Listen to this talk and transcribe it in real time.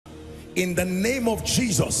in the name of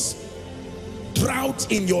Jesus.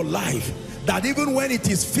 Drought in your life, that even when it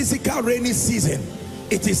is physical rainy season,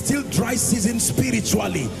 it is still dry season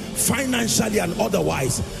spiritually, financially, and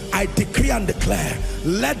otherwise. I decree and declare,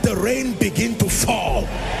 let the rain begin to fall.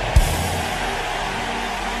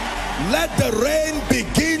 Let the rain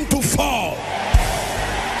begin to fall.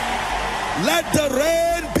 Let the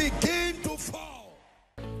rain begin to fall.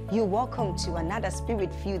 You're welcome to another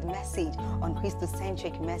spirit-filled message on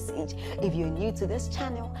Christocentric Message. If you're new to this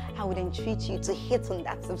channel, I would entreat you to hit on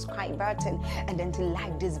that subscribe button and then to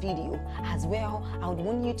like this video. As well, I would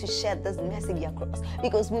want you to share this message across,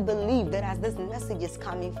 because we believe that as this message is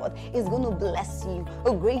coming forth, it's going to bless you.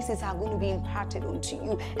 Graces are going to be imparted unto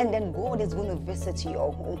you, and then God is going to visit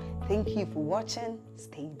your home. Thank you for watching.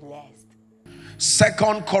 Stay blessed.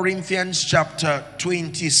 2 Corinthians chapter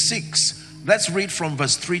 26. Let's read from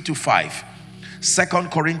verse 3 to 5. 2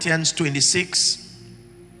 Corinthians 26.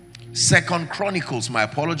 2 Chronicles, my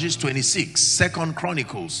apologies, 26. 2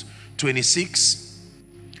 Chronicles 26,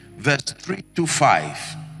 verse 3 to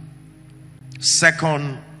 5.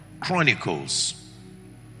 2 Chronicles,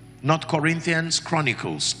 not Corinthians,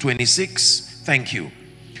 Chronicles 26. Thank you.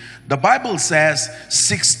 The Bible says,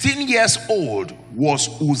 16 years old was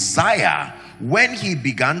Uzziah when he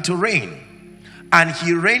began to reign. And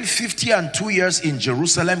he reigned 52 years in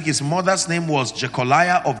Jerusalem. His mother's name was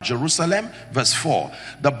Jecoliah of Jerusalem. Verse 4.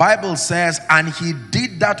 The Bible says, and he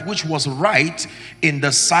did that which was right in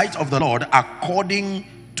the sight of the Lord, according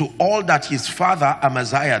to all that his father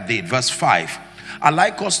Amaziah did. Verse 5. I'd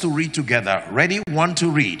like us to read together. Ready? 1 to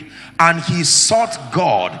read. And he sought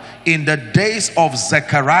God in the days of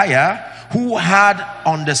Zechariah, who had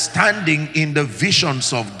understanding in the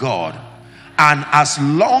visions of God. And as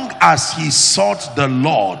long as he sought the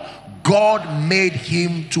Lord, God made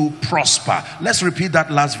him to prosper. Let's repeat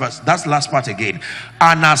that last verse, that last part again.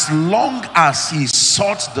 And as long as he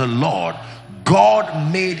sought the Lord,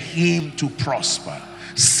 God made him to prosper.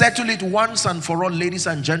 Settle it once and for all, ladies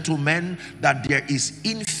and gentlemen, that there is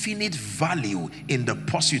infinite value in the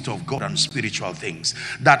pursuit of God and spiritual things.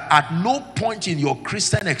 That at no point in your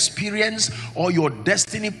Christian experience or your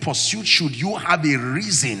destiny pursuit should you have a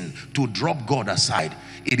reason to drop God aside.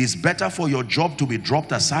 It is better for your job to be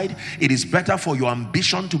dropped aside. It is better for your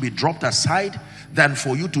ambition to be dropped aside than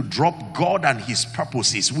for you to drop God and his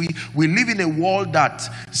purposes. We live in a world that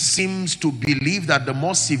seems to believe that the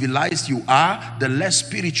more civilized you are, the less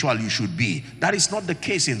spiritual you should be. That is not the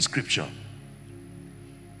case in scripture.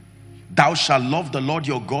 Thou shalt love the Lord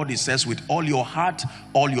your God, he says, with all your heart,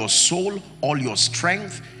 all your soul, all your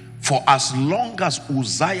strength. For as long as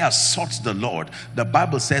Uzziah sought the Lord, the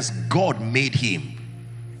Bible says God made him.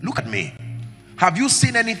 Look at me. Have you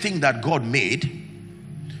seen anything that God made?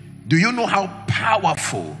 Do you know how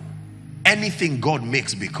powerful anything God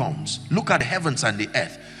makes becomes? Look at the heavens and the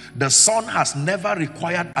earth. The sun has never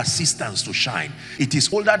required assistance to shine. It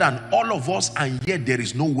is older than all of us, and yet there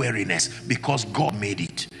is no weariness because God made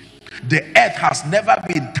it. The earth has never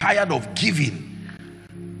been tired of giving.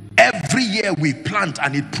 Every year we plant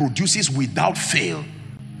and it produces without fail.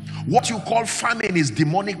 What you call famine is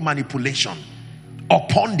demonic manipulation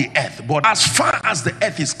upon the earth, but as far as the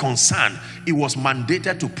earth is concerned, it was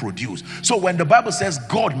mandated to produce. So when the Bible says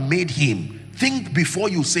God made him, think before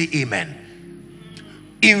you say amen.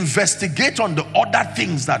 Investigate on the other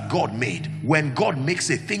things that God made. When God makes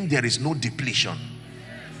a thing, there is no depletion,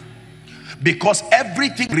 because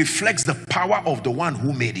everything reflects the power of the one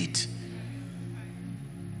who made it.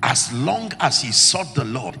 As long as he sought the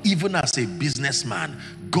Lord, even as a businessman,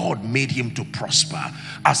 God made him to prosper.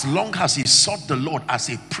 As long as he sought the Lord as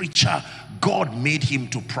a preacher, God made him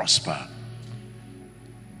to prosper.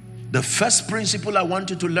 The first principle I want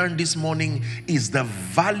you to learn this morning is the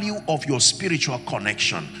value of your spiritual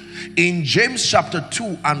connection. In James chapter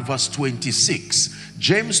 2 and verse 26,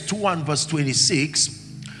 James 2 and verse 26,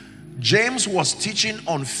 James was teaching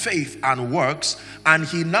on faith and works, and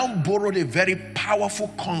he now borrowed a very powerful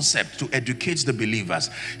concept to educate the believers.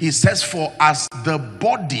 He says, for as the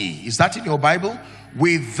body, is that in your Bible?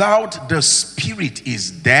 Without the spirit is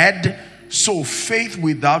dead, so faith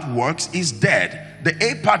without works is dead. The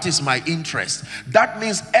A part is my interest. That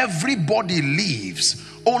means everybody lives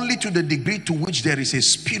only to the degree to which there is a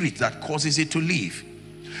spirit that causes it to live.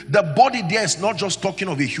 The body there is not just talking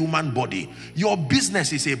of a human body. Your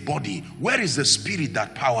business is a body. Where is the spirit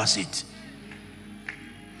that powers it?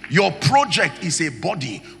 Your project is a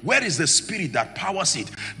body. Where is the spirit that powers it?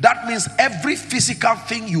 That means every physical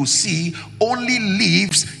thing you see only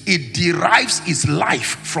lives, it derives its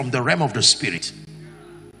life from the realm of the spirit.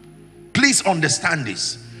 Please understand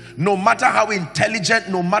this. No matter how intelligent,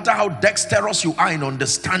 no matter how dexterous you are in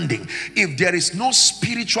understanding, if there is no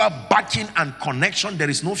spiritual backing and connection, there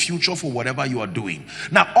is no future for whatever you are doing.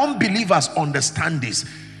 Now, unbelievers understand this.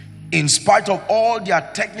 In spite of all their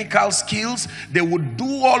technical skills, they would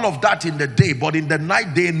do all of that in the day, but in the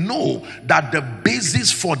night they know that the basis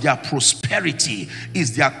for their prosperity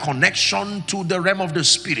is their connection to the realm of the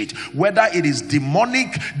spirit. Whether it is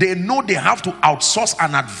demonic, they know they have to outsource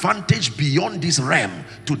an advantage beyond this realm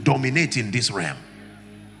to dominate in this realm.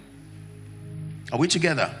 Are we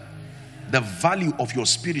together? The value of your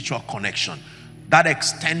spiritual connection. That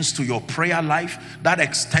extends to your prayer life. That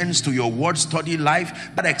extends to your word study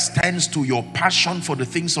life. That extends to your passion for the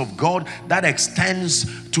things of God. That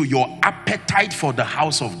extends to your appetite for the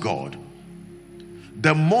house of God.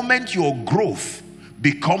 The moment your growth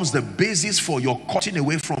becomes the basis for your cutting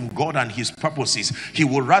away from God and his purposes, he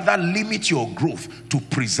will rather limit your growth to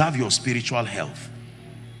preserve your spiritual health.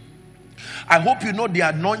 I hope you know the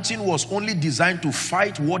anointing was only designed to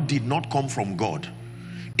fight what did not come from God.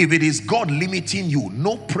 If it is God limiting you,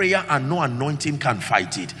 no prayer and no anointing can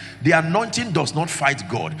fight it. The anointing does not fight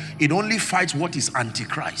God. It only fights what is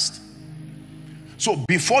antichrist. So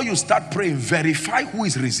before you start praying, verify who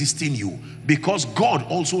is resisting you, because God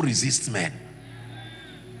also resists men.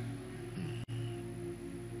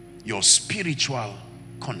 Your spiritual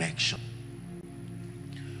connection.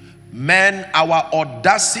 Men, our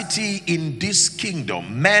audacity in this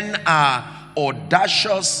kingdom, men are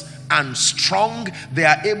audacious and strong. They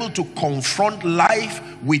are able to confront life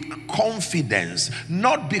with confidence,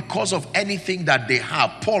 not because of anything that they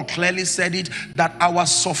have. Paul clearly said it, that our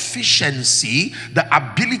sufficiency, the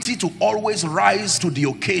ability to always rise to the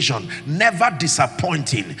occasion, never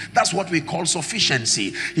disappointing, that's what we call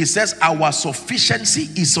sufficiency. He says our sufficiency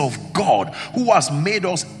is of God, who has made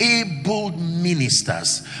us able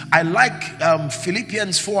ministers. I like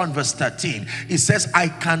Philippians 4 and verse 13. It says, I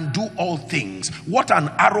can do all things. What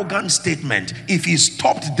an arrogant statement. If he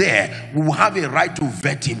stopped there, we will have a right to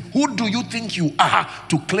vet him. Who do you think you are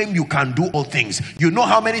to claim you can do all things? You know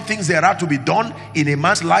how many things there are to be done in a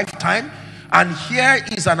man's lifetime? And here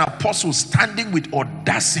is an apostle standing with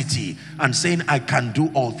audacity and saying, I can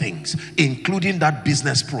do all things, including that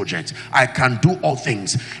business project. I can do all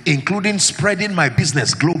things, including spreading my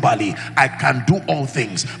business globally. I can do all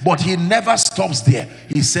things. But he never stops there.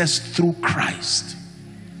 He says, through Christ.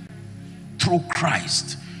 Through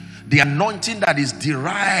Christ. The anointing that is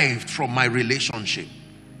derived from my relationship.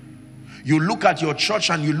 You look at your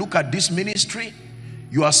church and you look at this ministry,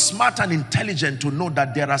 you are smart and intelligent to know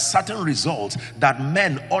that there are certain results that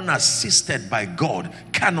men unassisted by God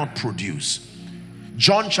cannot produce.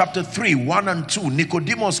 John chapter 3, 1 and 2,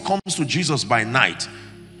 Nicodemus comes to Jesus by night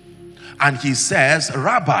and he says,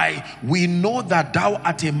 Rabbi, we know that thou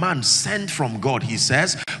art a man sent from God. He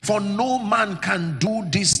says, for no man can do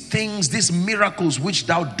these things, these miracles which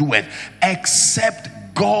thou doest, except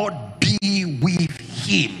God be with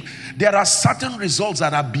him. There are certain results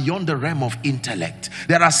that are beyond the realm of intellect.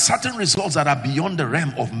 There are certain results that are beyond the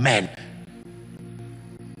realm of men.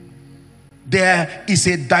 There is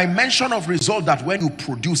a dimension of result that when you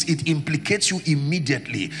produce, it implicates you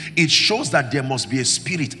immediately. It shows that there must be a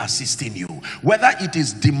spirit assisting you. Whether it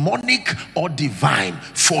is demonic or divine,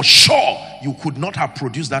 for sure you could not have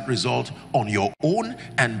produced that result on your own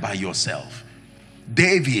and by yourself.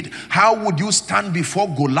 David, how would you stand before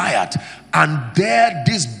Goliath and there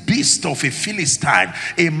this beast of a Philistine,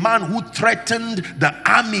 a man who threatened the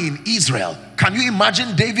army in Israel? Can you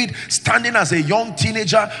imagine David standing as a young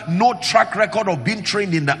teenager, no track record of being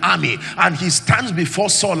trained in the army, and he stands before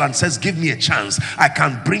Saul and says, give me a chance, I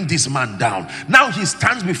can bring this man down. Now he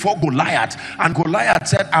stands before Goliath, and Goliath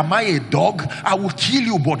said, am I a dog? I will kill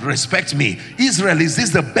you, but respect me. Israel, is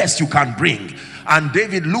this the best you can bring? And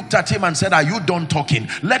David looked at him and said, are you done talking?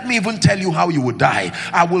 Let me even tell you how you will die.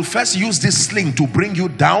 I will first use this sling to bring you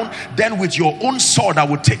down, then with your own sword I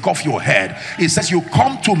will take off your head. He says, you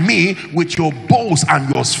come to me with your bows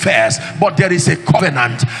and your spears, but there is a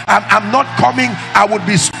covenant. I'm not coming. I would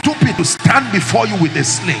be stupid to stand before you with a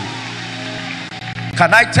sling.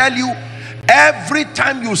 Can I tell you, every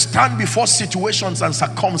time you stand before situations and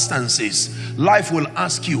circumstances, life will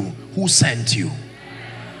ask you, who sent you?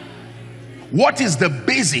 What is the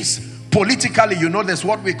basis? Politically, you know, there's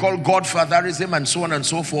what we call godfatherism and so on and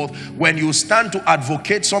so forth. When you stand to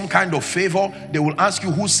advocate some kind of favor, they will ask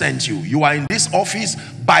you, who sent you? You are in this office,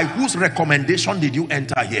 by whose recommendation did you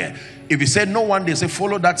enter here? If you say no one, they say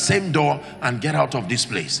follow that same door and get out of this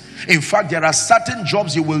place. In fact, there are certain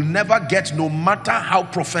jobs you will never get, no matter how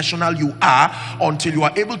professional you are, until you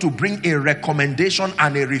are able to bring a recommendation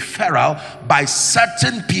and a referral by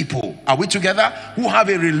certain people Are we together? Who have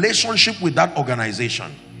a relationship with that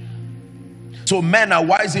organization. So men are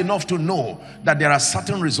wise enough to know that there are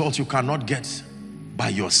certain results you cannot get by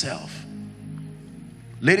yourself.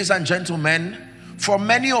 Ladies and gentlemen, for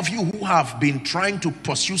many of you who have been trying to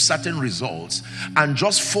pursue certain results and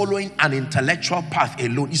just following an intellectual path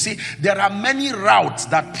alone, you see, there are many routes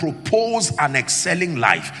that propose an excelling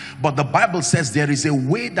life, but the Bible says there is a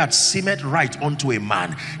way that seemeth right unto a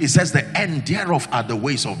man. It says the end thereof are the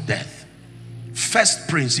ways of death. First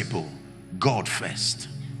principle, God first.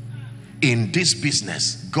 In this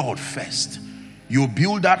business, God first. You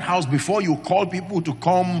build that house before you call people to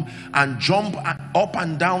come and jump up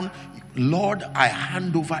and down. Lord, I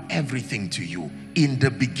hand over everything to you. In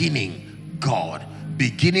the beginning, God.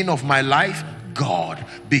 Beginning of my life, God.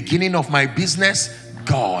 Beginning of my business,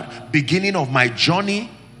 God. Beginning of my journey.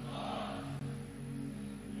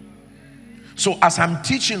 So as I'm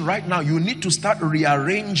teaching right now, you need to start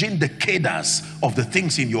rearranging the cadres of the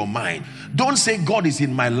things in your mind. Don't say God is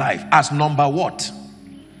in my life as number what?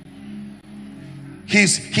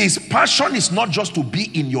 His passion is not just to be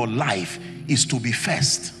in your life, is to be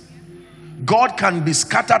first. God can be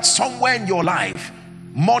scattered somewhere in your life.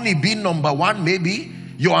 Money being number one, maybe.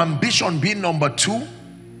 Your ambition being number two.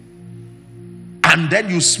 And then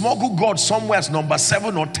you smuggle God somewhere as number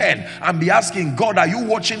 7 or 10 and be asking God, are you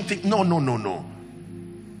watching things? No, no, no, no.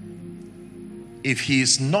 If he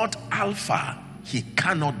is not Alpha, he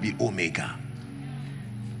cannot be Omega.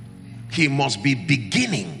 He must be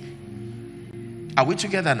beginning. Are we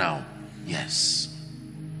together now? Yes.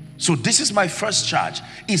 So this is my first charge.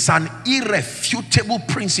 It's an irrefutable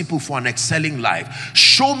principle for an excelling life.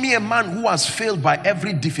 Show me a man who has failed by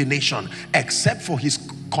every definition except for his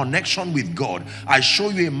connection with God. I show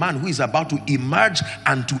you a man who is about to emerge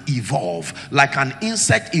and to evolve. Like an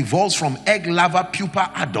insect evolves from egg, larva, pupa,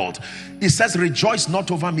 adult. It says, rejoice not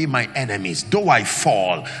over me, my enemies, though I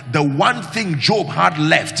fall. The one thing Job had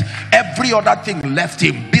left, every other thing left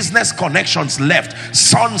him. Business connections left,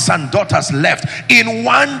 sons and daughters left. In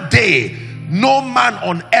one day, no man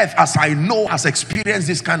on earth, as I know, has experienced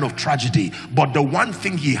this kind of tragedy. But the one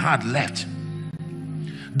thing he had left.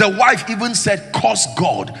 The wife even said, curse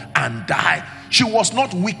God and die. She was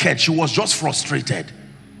not wicked, she was just frustrated.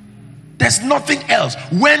 There's nothing else.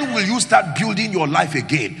 When will you start building your life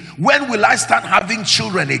again? When will I start having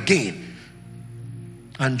children again?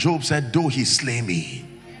 And Job said, though he slay me,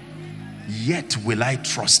 yet will I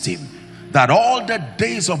trust him, that all the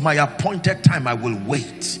days of my appointed time I will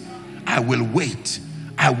wait. I will wait.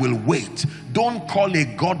 I will wait. Don't call a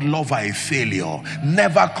God lover a failure.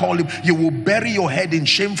 Never call him. You will bury your head in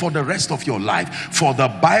shame for the rest of your life. For the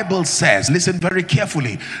Bible says, listen very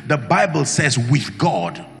carefully, the Bible says, with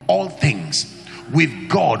God, all things, with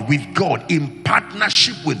God, in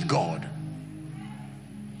partnership with God.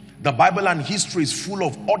 The Bible and history is full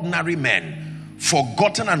of ordinary men,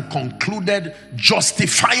 forgotten and concluded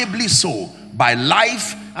justifiably so by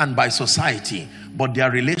life and by society, but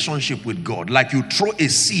their relationship with God. Like you throw a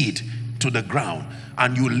seed to the ground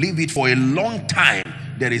and you leave it for a long time,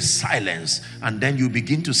 there is silence, and then you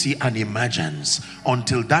begin to see an emergence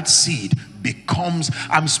until that seed becomes,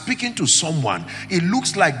 I'm speaking to someone, it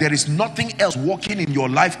looks like there is nothing else working in your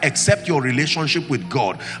life except your relationship with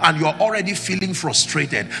God, and you're already feeling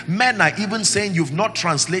frustrated. Men are even saying you've not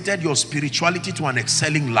translated your spirituality to an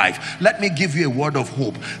excelling life. Let me give you a word of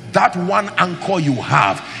hope. That one anchor you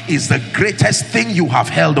have is the greatest thing you have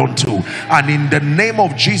held on to, and in the name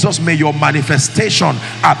of Jesus, may your manifestation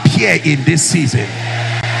appear in this season.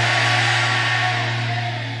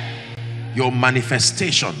 Your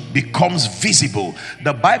manifestation becomes visible.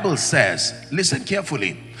 The Bible says, listen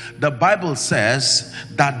carefully, the Bible says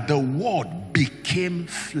that the word became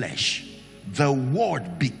flesh. The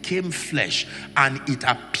word became flesh, and it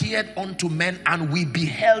appeared unto men, and we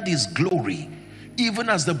beheld his glory, even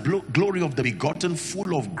as the glory of the begotten,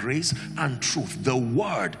 full of grace and truth. The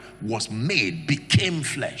word was made, became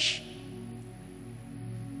flesh.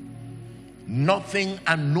 Nothing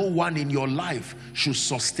and no one in your life should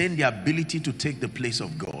sustain the ability to take the place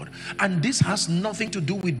of God. And this has nothing to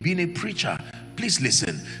do with being a preacher. Please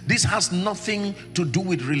listen. This has nothing to do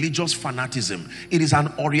with religious fanaticism. It is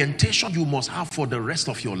an orientation you must have for the rest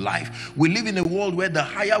of your life. We live in a world where the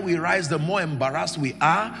higher we rise, the more embarrassed we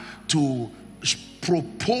are to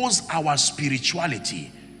propose our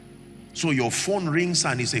spirituality. So your phone rings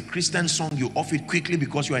and it's a Christian song, you off it quickly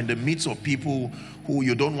because you are in the midst of people who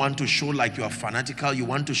you don't want to show like you are fanatical. You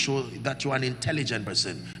want to show that you are an intelligent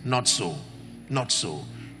person. Not so. Not so.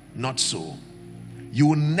 Not so. You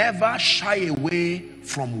will never shy away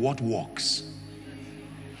from what works.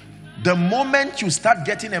 The moment you start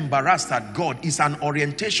getting embarrassed at God, is an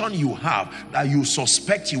orientation you have that you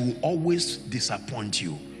suspect He will always disappoint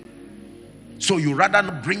you. So you rather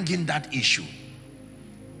not bring in that issue.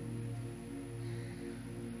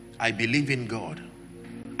 I believe in God.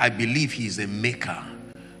 I believe He is a maker.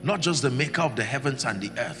 Not just the maker of the heavens and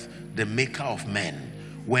the earth, the maker of men.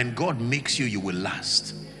 When God makes you, you will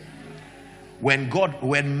last.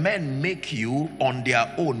 When men make you on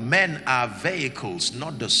their own, men are vehicles,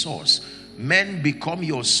 not the source. Men become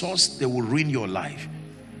your source, they will ruin your life.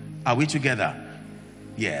 Are we together?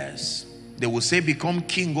 Yes. They will say become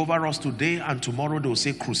king over us today, and tomorrow they will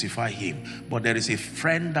say crucify him. But there is a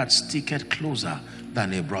friend that sticketh closer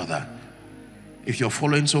than a brother. If you're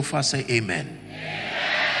following so far, say amen.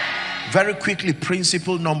 Very quickly,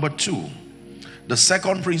 principle number 2. The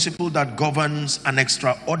second principle that governs an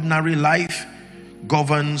extraordinary life,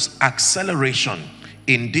 governs acceleration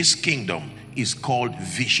in this kingdom, is called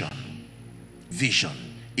vision. Vision.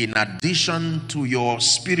 In addition to your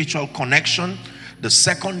spiritual connection, the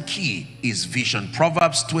second key is vision.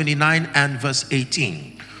 Proverbs 29 and verse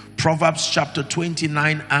 18. Proverbs chapter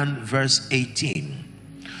 29 and verse 18.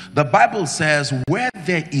 The Bible says, where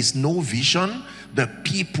there is no vision, the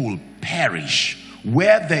people perish.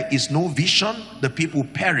 Where there is no vision, the people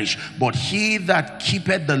perish. But he that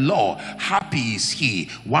keepeth the law, happy is he.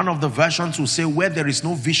 One of the versions will say, where there is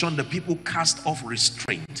no vision, the people cast off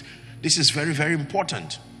restraint. This is very, very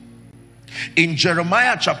important. In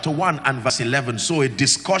Jeremiah chapter 1 and verse 11, so a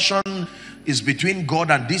discussion is between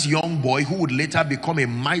God and this young boy who would later become a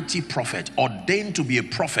mighty prophet, ordained to be a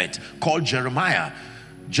prophet, called Jeremiah.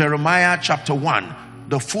 Jeremiah chapter 1.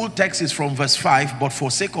 The full text is from verse 5, but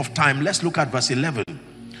for sake of time, let's look at verse 11.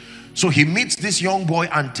 So he meets this young boy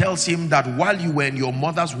and tells him that while you were in your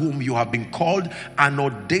mother's womb, you have been called and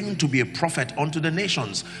ordained to be a prophet unto the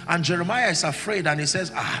nations. And Jeremiah is afraid, and he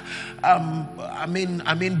says, but I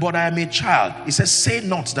am a child. He says, say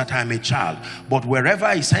not that I am a child, but wherever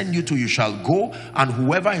I send you to, you shall go, and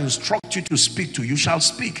whoever instructs you to speak to, you shall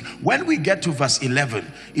speak. When we get to verse 11,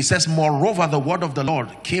 it says, moreover, the word of the Lord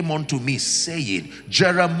came unto me, saying,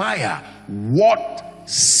 Jeremiah, what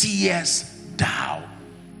seest thou?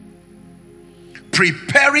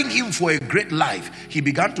 Preparing him for a great life, he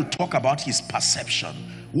began to talk about his perception.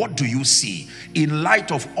 What do you see in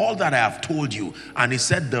light of all that I have told you? And he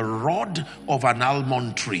said, the rod of an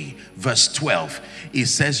almond tree. Verse 12, it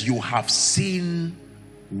says, you have seen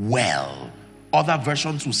well. Other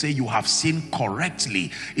versions will say, you have seen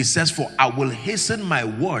correctly. It says, for I will hasten my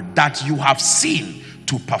word that you have seen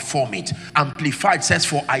to perform it. Amplified says,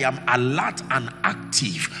 for I am alert and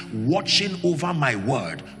active, watching over my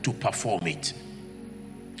word to perform it.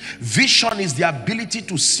 Vision is the ability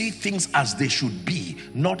to see things as they should be,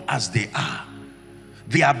 not as they are.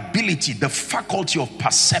 The ability, the faculty of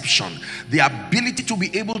perception, the ability to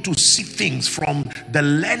be able to see things from the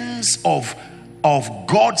lens of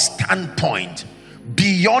God's standpoint,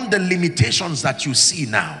 beyond the limitations that you see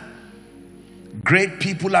now. Great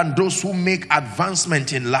people and those who make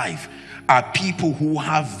advancement in life are people who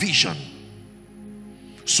have vision.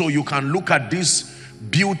 So you can look at this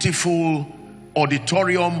beautiful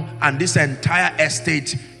auditorium and this entire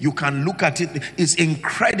estate. You can look at it. It's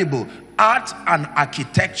incredible. Art and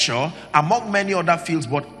architecture, among many other fields,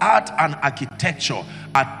 but art and architecture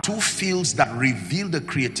are two fields that reveal the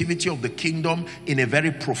creativity of the kingdom in a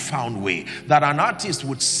very profound way. That an artist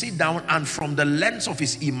would sit down and from the lens of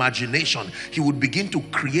his imagination, he would begin to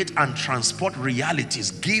create and transport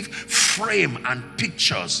realities, give frame and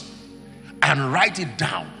pictures, and write it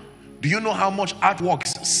down. Do you know how much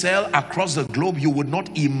artworks sell across the globe? You would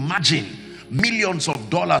not imagine. Millions of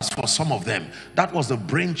dollars for some of them. That was the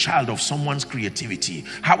brainchild of someone's creativity.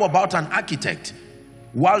 How about an architect?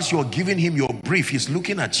 Whilst you're giving him your brief, he's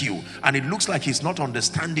looking at you and it looks like he's not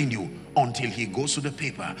understanding you until he goes to the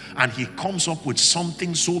paper and he comes up with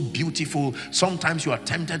something so beautiful. Sometimes you are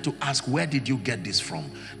tempted to ask, where did you get this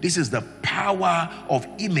from? This is the power of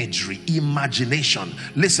imagery, imagination.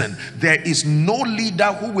 Listen, there is no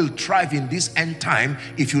leader who will thrive in this end time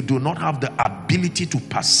if you do not have the ability to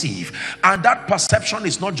perceive. And that perception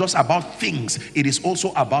is not just about things, it is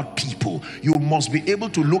also about people. You must be able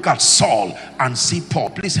to look at Saul and see Paul.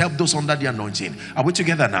 Please help those under the anointing. Are we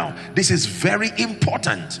together now? This is very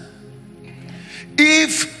important.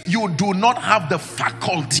 If you do not have the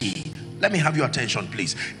faculty, let me have your attention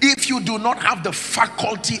please. If you do not have the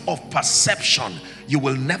faculty of perception, you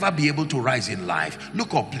will never be able to rise in life.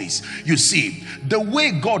 Look up please. You see, the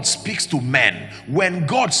way God speaks to men, when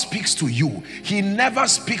God speaks to you, he never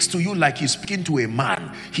speaks to you like he's speaking to a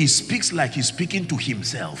man. he speaks like he's speaking to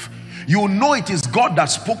himself. You know it is God that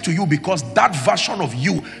spoke to you because that version of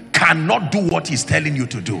you cannot do what he's telling you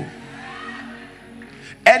to do.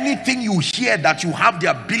 Anything you hear that you have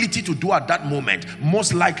the ability to do at that moment,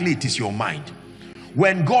 most likely it is your mind.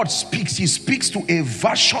 When God speaks, he speaks to a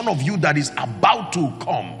version of you that is about to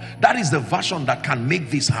come. That is the version that can make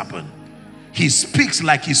this happen. He speaks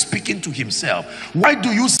like he's speaking to himself. Why do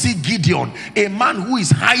you see Gideon, a man who is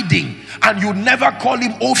hiding, and you never call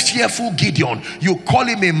him, oh fearful Gideon? You call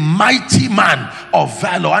him a mighty man of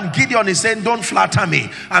valor. And Gideon is saying, don't flatter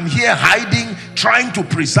me. I'm here hiding, trying to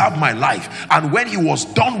preserve my life. And when he was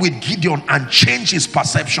done with Gideon and changed his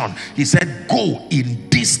perception, he said, go in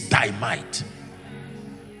this thy might.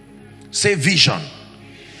 Say vision.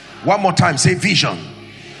 One more time, say vision.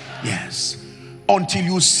 Yes. Until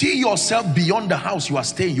you see yourself beyond the house you are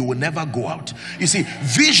staying, you will never go out. You see,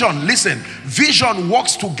 vision, listen, vision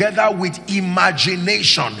works together with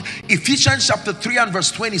imagination. Ephesians chapter 3 and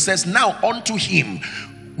verse 20 says, now unto him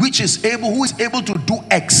who is able to do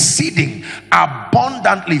exceeding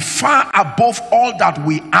abundantly, far above all that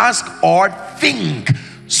we ask or think.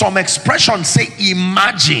 Some expressions say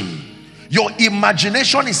imagine. Your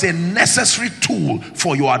imagination is a necessary tool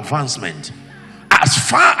for your advancement. As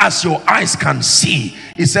far as your eyes can see,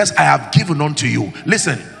 it says, I have given unto you.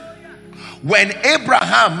 Listen, when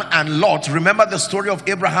Abraham and Lot, remember the story of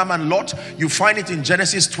Abraham and Lot? You find it in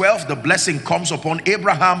Genesis 12. The blessing comes upon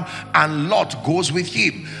Abraham and Lot goes with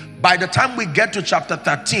him. By the time we get to chapter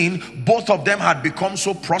 13, both of them had become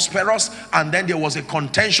so prosperous, and then there was a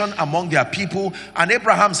contention among their people, and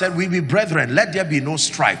Abraham said, we be brethren, let there be no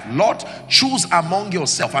strife. Lot, choose among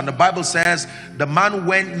yourself. And the Bible says the man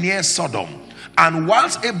went near Sodom. And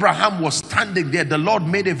whilst Abraham was standing there, the Lord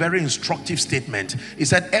made a very instructive statement. He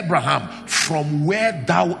said, Abraham, from where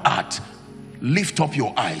thou art, lift up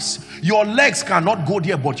your eyes. Your legs cannot go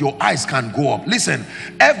there, but your eyes can go up. Listen,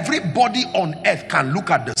 everybody on earth can look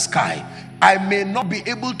at the sky. I may not be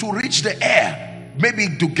able to reach the air, maybe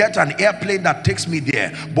to get an airplane that takes me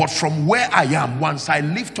there, but from where I am, once I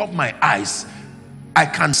lift up my eyes, I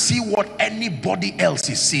can see what anybody else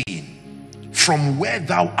is seeing. From where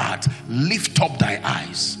thou art, lift up thy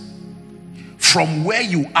eyes. From where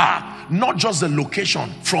you are, not just the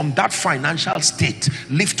location, from that financial state,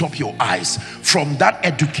 lift up your eyes. From that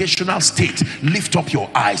educational state, lift up your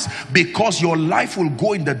eyes, because your life will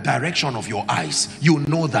go in the direction of your eyes. You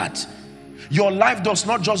know that. Your life does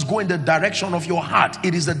not just go in the direction of your heart,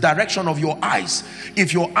 it is the direction of your eyes.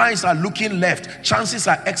 If your eyes are looking left, chances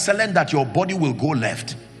are excellent that your body will go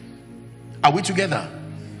left. Are we together?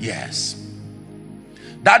 Yes.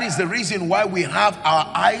 That is the reason why we have our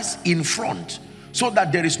eyes in front, so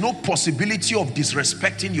that there is no possibility of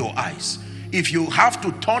disrespecting your eyes. If you have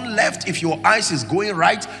to turn left, if your eyes is going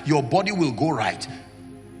right, your body will go right.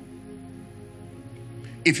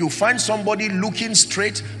 If you find somebody looking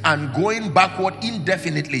straight and going backward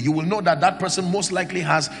indefinitely, you will know that that person most likely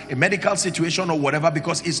has a medical situation or whatever,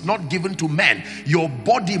 because it's not given to men. Your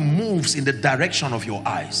body moves in the direction of your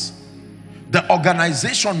eyes. The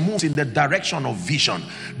organization moves in the direction of vision.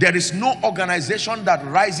 There is no organization that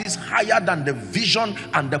rises higher than the vision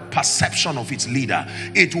and the perception of its leader.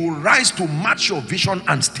 It will rise to match your vision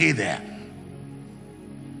and stay there.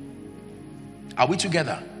 Are we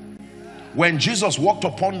together? When Jesus walked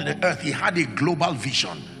upon the earth, he had a global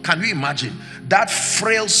vision. Can you imagine? That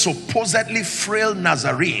frail, supposedly frail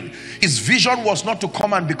Nazarene, his vision was not to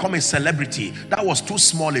come and become a celebrity. That was too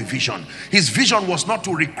small a vision. His vision was not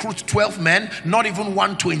to recruit 12 men, not even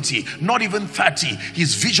 120, not even 30.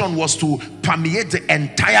 His vision was to permeate the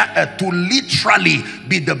entire earth, to literally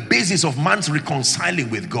be the basis of man's reconciling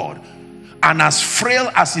with God. And as frail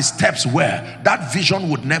as his steps were, that vision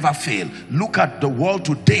would never fail. Look at the world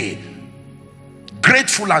today,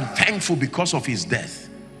 grateful and thankful because of his death.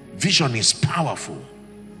 Vision is powerful.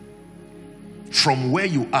 From where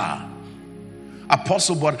you are,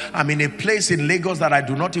 Apostle, but I'm in a place in Lagos that I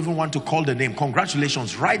do not even want to call the name.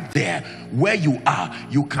 Congratulations. Right there where you are,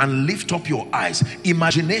 you can lift up your eyes.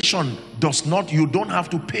 Imagination does not, you don't have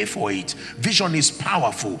to pay for it. Vision is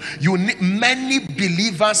powerful. Many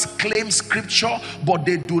believers claim scripture, but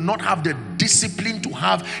they do not have the discipline to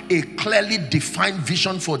have a clearly defined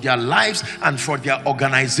vision for their lives and for their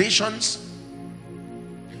organizations.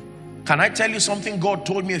 Can I tell you something God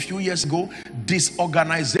told me a few years ago?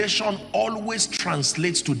 Disorganization always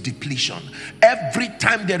translates to depletion. Every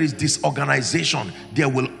time there is disorganization, there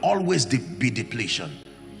will always be depletion.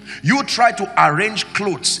 You try to arrange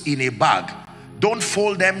clothes in a bag. Don't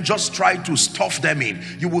fold them, just try to stuff them in.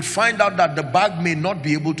 You would find out that the bag may not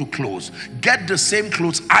be able to close. Get the same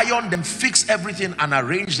clothes, iron them, fix everything and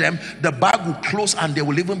arrange them. The bag will close and there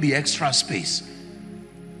will even be extra space.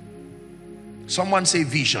 Someone say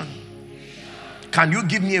vision. Can you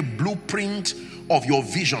give me a blueprint of your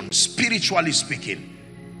vision, spiritually speaking?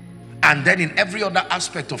 And then in every other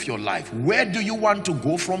aspect of your life, where do you want to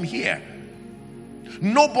go from here?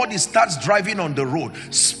 Nobody starts driving on the road.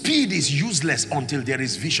 Speed is useless until there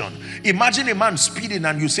is vision. Imagine a man speeding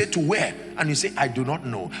and you say, to where? And you say, I do not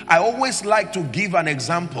know. I always like to give an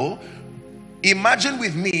example. Imagine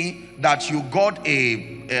with me that you got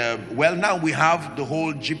well, now we have the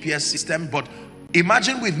whole GPS system, but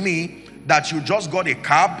imagine with me that you just got a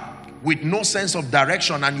cab with no sense of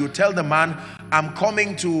direction, and you tell the man, I'm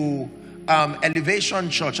coming to Elevation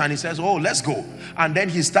Church, and he says, oh, let's go. And then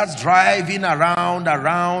he starts driving around,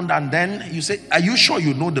 and then you say, are you sure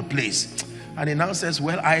you know the place? And he now says,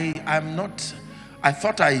 well, I'm not, I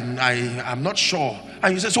thought I'm not sure.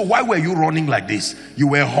 And you say, so why were you running like this? You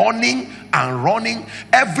were horning and running.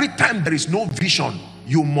 Every time there is no vision,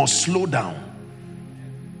 you must slow down.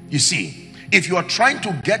 You see, if you are trying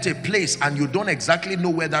to get a place and you don't exactly know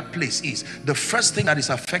where that place is, the first thing that is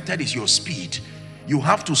affected is your speed. You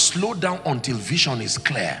have to slow down until vision is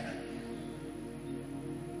clear.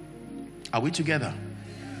 Are we together?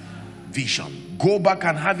 Vision. Go back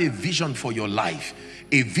and have a vision for your life,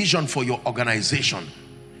 a vision for your organization,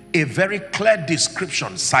 a very clear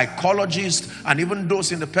description. Psychologists and even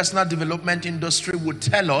those in the personal development industry would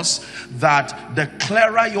tell us that the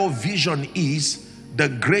clearer your vision is, the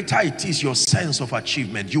greater it is your sense of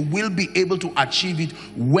achievement. You will be able to achieve it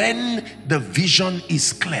when the vision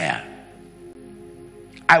is clear.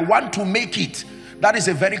 I want to make it. That is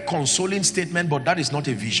a very consoling statement, but that is not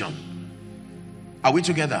a vision. Are we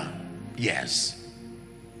together? Yes.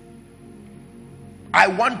 I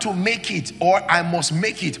want to make it, or I must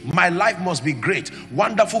make it. My life must be great.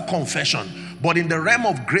 Wonderful confession. But in the realm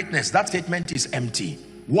of greatness, that statement is empty.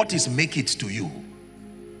 What is make it to you?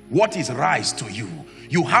 What is rise to you?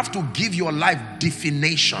 You have to give your life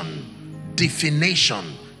definition.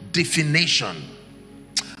 Definition. Definition.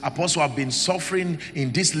 Apostle, I've been suffering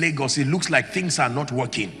in this Lagos. It looks like things are not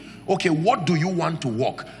working. Okay, what do you want to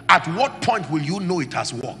work? At what point will you know it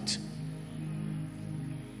has worked?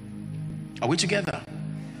 Are we together?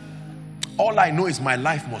 All I know is my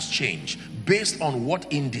life must change. Based on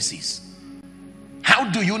what indices? How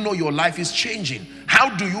do you know your life is changing? How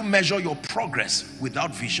do you measure your progress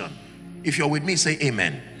without vision? If you're with me, say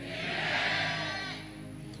amen.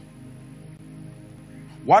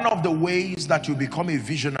 One of the ways that you become a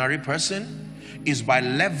visionary person is by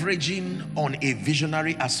leveraging on a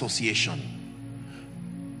visionary association.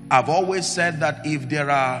 I've always said that if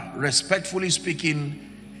there are, respectfully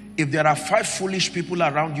speaking, if there are 5 foolish people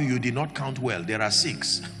around you, you did not count well. There are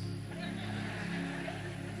 6.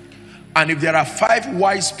 And if there are 5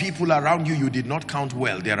 wise people around you, you did not count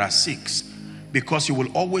well. There are 6. Because you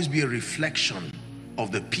will always be a reflection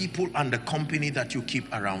of the people and the company that you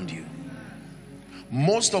keep around you.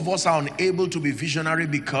 Most of us are unable to be visionary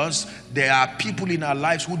because there are people in our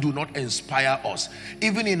lives who do not inspire us.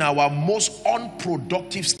 Even in our most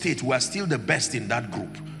unproductive state, we are still the best in that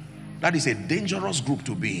group. That is a dangerous group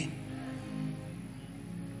to be in.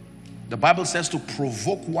 The Bible says to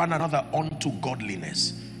provoke one another unto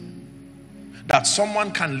godliness. That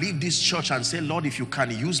someone can leave this church and say, Lord, if you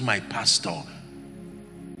can use my pastor,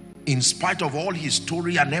 in spite of all his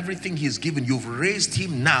story and everything he's given, you've raised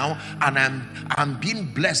him now, and I'm being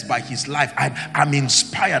blessed by his life. I'm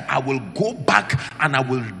inspired. I will go back and I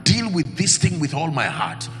will deal with this thing with all my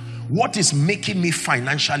heart. What is making me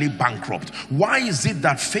financially bankrupt? Why is it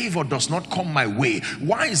that favor does not come my way?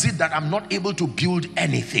 Why is it that I'm not able to build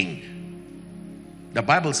anything? The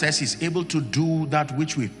Bible says he's able to do that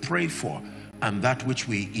which we pray for and that which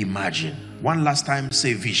we imagine. One last time,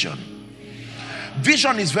 say vision.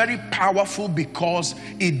 Vision is very powerful because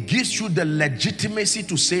it gives you the legitimacy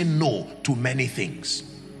to say no to many things.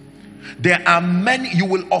 There are many, you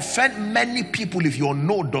will offend many people if your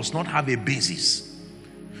no does not have a basis.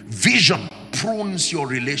 Vision prunes your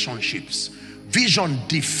relationships. Vision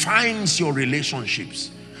defines your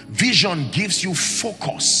relationships. Vision gives you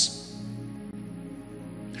focus.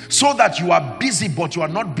 So that you are busy, but you are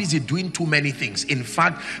not busy doing too many things. In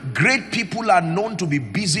fact, great people are known to be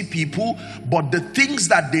busy people, but the things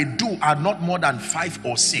that they do are not more than 5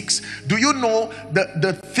 or 6. Do you know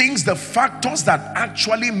the factors that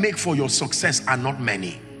actually make for your success are not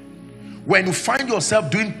many? When you find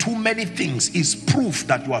yourself doing too many things, is proof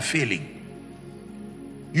that you are failing.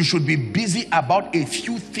 You should be busy about a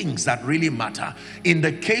few things that really matter. In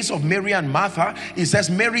the case of Mary and Martha, it says,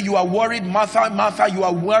 Mary, you are worried. Martha, Martha, you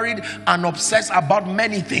are worried and obsessed about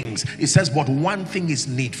many things. It says, but one thing is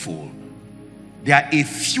needful. There are a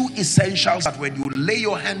few essentials that when you lay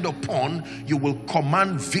your hand upon, you will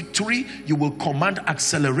command victory. You will command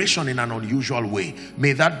acceleration in an unusual way.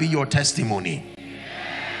 May that be your testimony.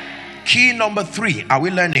 Key number 3. Are we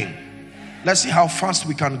learning? Let's see how fast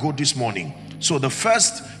we can go this morning. So the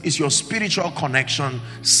first is your spiritual connection.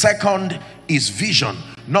 Second is vision.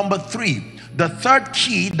 Number 3, the third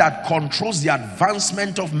key that controls the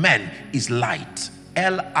advancement of men is light.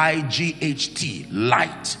 L-I-G-H-T,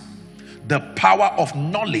 light. The power of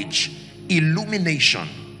knowledge, illumination,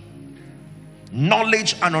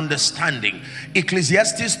 knowledge and understanding.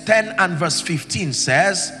 Ecclesiastes 10 and verse 15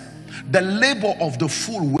 says, the labor of the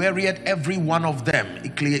fool wearieth every one of them.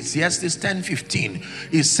 Ecclesiastes 10:15.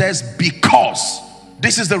 It says, because,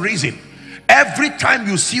 this is the reason. Every time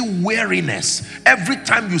you see weariness, every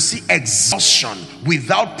time you see exhaustion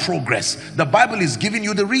without progress, the Bible is giving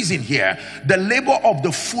you the reason here. The labor of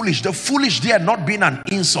the foolish there not being an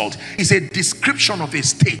insult, is a description of a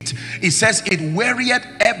state. It says, it wearieth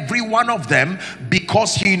every one of them,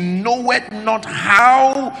 because he knoweth not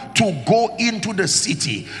how to go into the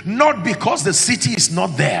city. Not because the city is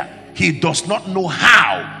not there. He does not know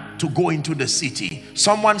how to go into the city.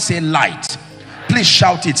 Someone say light. Please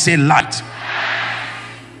shout it. Say light.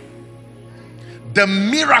 The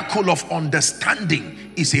miracle of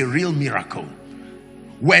understanding is a real miracle.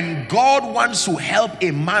 When God wants to help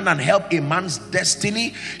a man and help a man's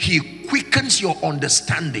destiny, he quickens your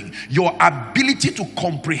understanding, your ability to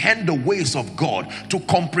comprehend the ways of God, to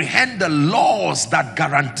comprehend the laws that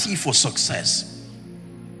guarantee for success.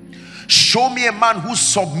 Show me a man who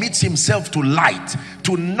submits himself to light,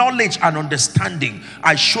 to knowledge and understanding.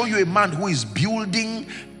 I show you a man who is building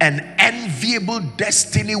an enviable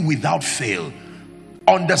destiny without fail.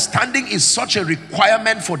 Understanding is such a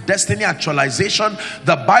requirement for destiny actualization.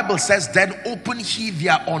 The Bible says, then open he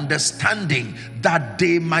their understanding, that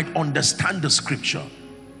they might understand the scripture.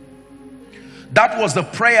 That was the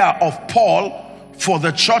prayer of Paul for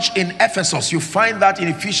the church in Ephesus. You find that in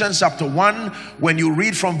Ephesians chapter 1, when you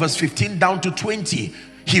read from verse 15 down to 20.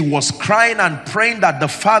 He was crying and praying that the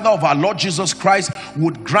Father of our Lord Jesus Christ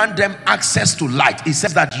would grant them access to light. He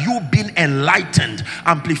says that you being enlightened,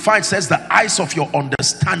 Amplified says, the eyes of your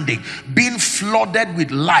understanding being flooded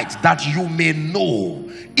with light, that you may know.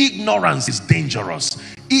 Ignorance is dangerous.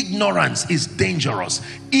 Ignorance is dangerous.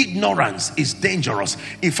 Ignorance is dangerous.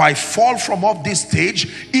 If I fall from off this stage,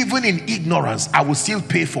 even in ignorance, I will still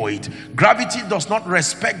pay for it. Gravity does not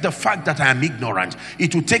respect the fact that I am ignorant.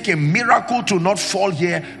 It will take a miracle to not fall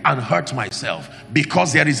here and hurt myself,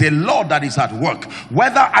 because there is a law that is at work.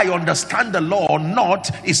 Whether I understand the law or not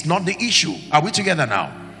is not the issue. Are we together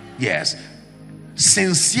now? Yes.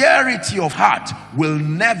 Sincerity of heart will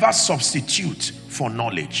never substitute for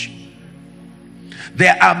knowledge.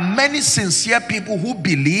 There are many sincere people who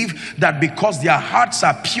believe that because their hearts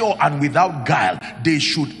are pure and without guile, they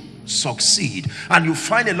should succeed. And you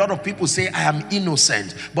find a lot of people say, I am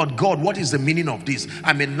innocent. But God, what is the meaning of this?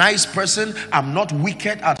 I'm a nice person. I'm not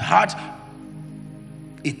wicked at heart.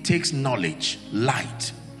 It takes knowledge,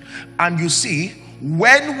 light. And you see,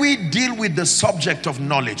 when we deal with the subject of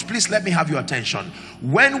knowledge, please let me have your attention.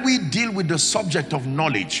 When we deal with the subject of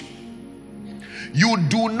knowledge, you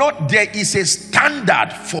do not, there is a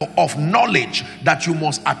standard of knowledge that you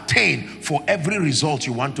must attain for every result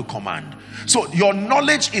you want to command. So your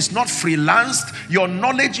knowledge is not freelanced. Your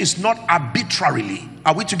knowledge is not arbitrarily.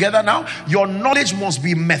 Are we together now? Your knowledge must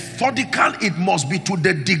be methodical. It must be to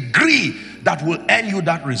the degree that will earn you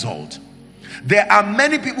that result. There are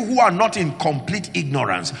many people who are not in complete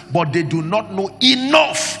ignorance, but they do not know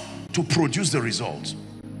enough to produce the result.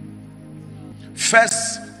 1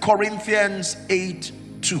 Corinthians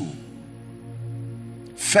 8:2.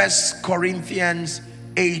 1 Corinthians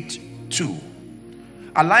 8:2.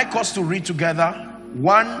 I'd like us to read together.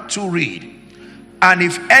 1, 2, read. And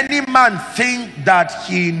if any man think that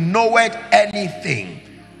he knoweth anything,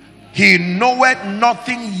 he knoweth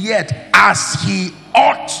nothing yet as he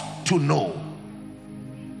ought to know.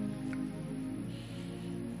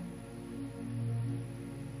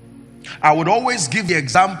 I would always give the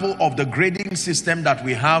example of the grading system that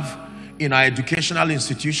we have in our educational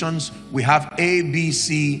institutions. We have A, B,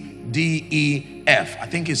 C, D, E, F. I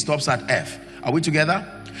think it stops at F. Are we together?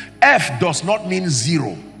 F does not mean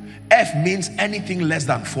 0. F means anything less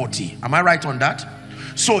than 40. Am I right on that?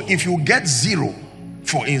 So if you get 0,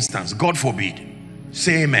 for instance, God forbid,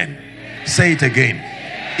 say amen. Say it again.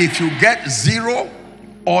 If you get 0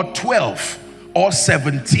 or 12 or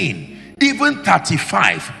 17, even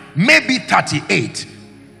 35, maybe 38.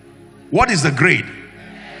 What is the grade?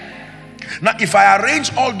 Now, if I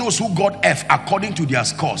arrange all those who got F according to their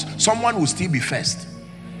scores, someone will still be first.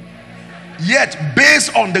 Yet,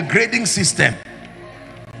 based on the grading system,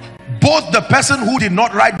 both the person who did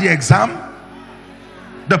not write the exam,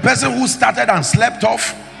 the person who started and slept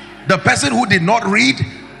off, the person who did not read,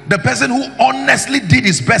 the person who honestly did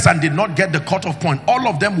his best and did not get the cutoff point, all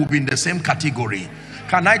of them will be in the same category.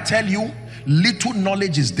 Can I tell you, little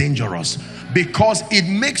knowledge is dangerous, because it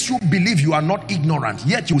makes you believe you are not ignorant,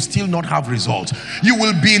 yet you will still not have results. You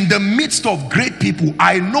will be in the midst of great people.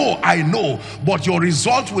 I know, but your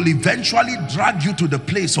result will eventually drag you to the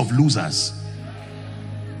place of losers.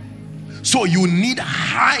 So you need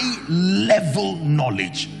high level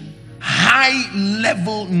knowledge. High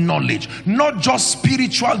level knowledge, not just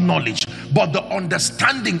spiritual knowledge, but the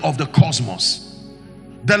understanding of the cosmos,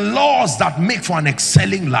 the laws that make for an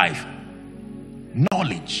excelling life.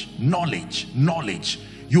 Knowledge.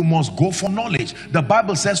 You must go for knowledge. The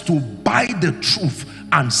Bible says to buy the truth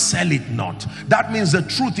and sell it not. That means the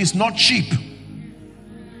truth is not cheap.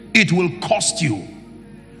 It will cost you.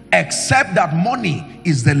 Except that money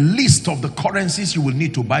is the least of the currencies you will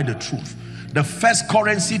need to buy the truth. The first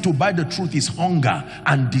currency to buy the truth is hunger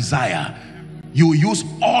and desire. You use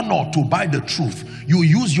honor to buy the truth. You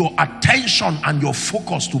use your attention and your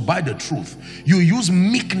focus to buy the truth. You use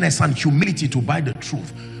meekness and humility to buy the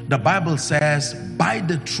truth. The Bible says, buy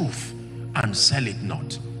the truth and sell it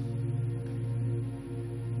not.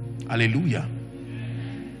 Hallelujah.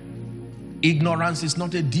 Ignorance is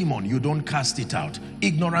not a demon. You don't cast it out.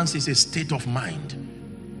 Ignorance is a state of mind.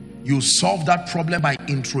 You solve that problem by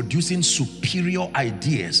introducing superior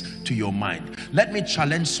ideas to your mind. Let me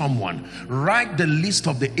challenge someone. Write the list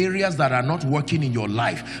of the areas that are not working in your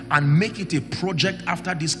life and make it a project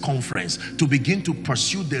after this conference to begin to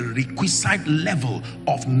pursue the requisite level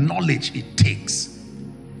of knowledge it takes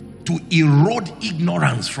to erode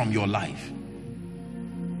ignorance from your life.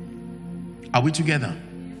 Are we together?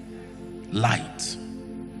 Light.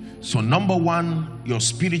 So number one, your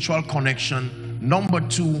spiritual connection. Number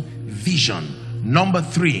two, vision. Number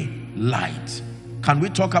three, light. Can we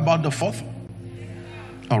talk about the fourth?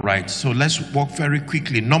 All right, so let's walk very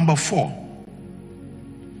quickly. Number four.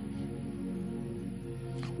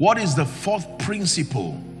 What is the fourth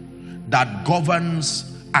principle that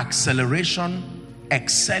governs acceleration,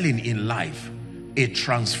 excelling in life? A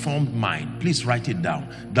transformed mind. Please write it down.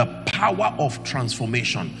 The power of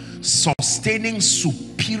transformation, sustaining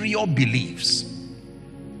superior beliefs.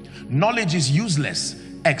 Knowledge is useless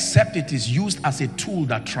except it is used as a tool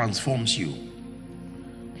that transforms you.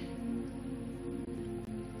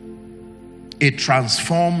 A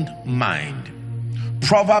transformed mind.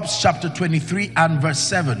 Proverbs chapter 23 and verse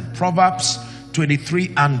 7. Proverbs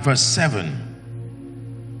 23 and verse 7.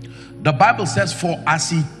 The Bible says, for as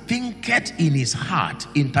he thinketh in his heart,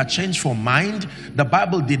 interchange for mind. The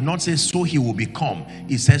Bible did not say so he will become.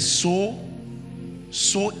 It says so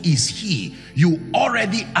is he. You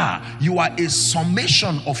already are. You are a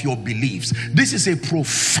summation of your beliefs. This is a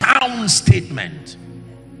profound statement.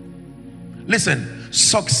 Listen,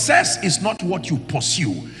 success is not what you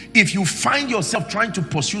pursue. If you find yourself trying to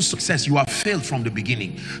pursue success, you have failed from the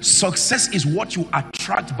beginning. Success is what you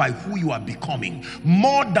attract by who you are becoming.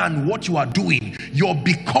 More than what you are doing, your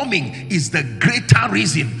becoming is the greater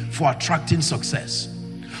reason for attracting success.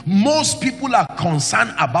 Most people are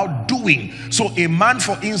concerned about doing. So a man,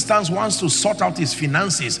 for instance, wants to sort out his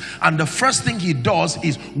finances, and the first thing he does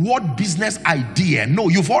is, what business idea? No,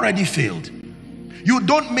 you've already failed. You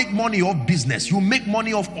don't make money off business. You make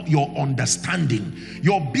money off your understanding.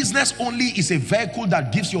 Your business only is a vehicle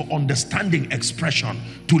that gives your understanding expression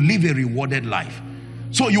to live a rewarded life.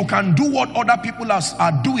 So you can do what other people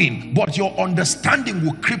are doing, but your understanding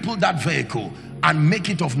will cripple that vehicle and make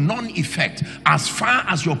it of non-effect as far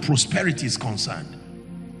as your prosperity is concerned.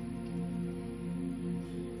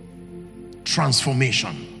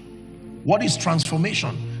 Transformation. What is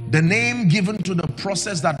transformation? The name given to the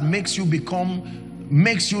process that makes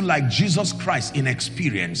you like Jesus Christ in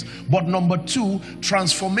experience. But number two,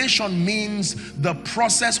 transformation means the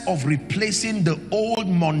process of replacing the old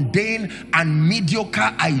mundane and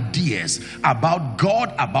mediocre ideas about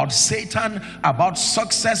God, about Satan, about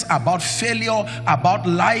success, about failure, about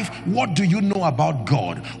life. What do you know about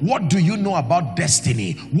God? What do you know about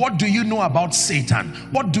destiny? What do you know about Satan?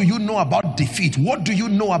 What do you know about defeat? What do you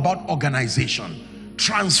know about organization?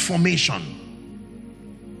 Transformation.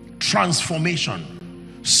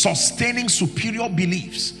 sustaining superior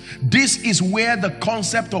beliefs. This is where the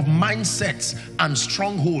concept of mindsets and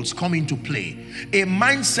strongholds come into play. A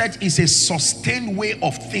mindset is a sustained way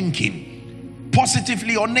of thinking,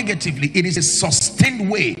 positively or negatively. It is a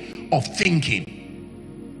sustained way of thinking.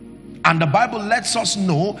 And the Bible lets us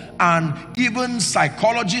know, and even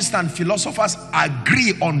psychologists and philosophers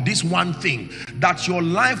agree on this one thing, that your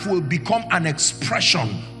life will become an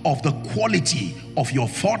expression of the quality of your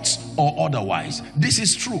thoughts or otherwise. This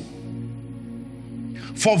is true.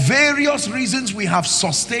 For various reasons, we have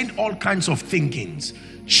sustained all kinds of thinkings,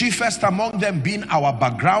 chiefest among them being our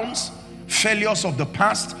backgrounds, failures of the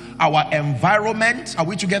past, our environment. Are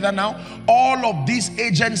we together now? All of these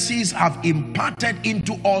agencies have imparted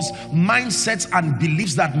into us mindsets and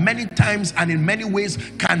beliefs that many times and in many ways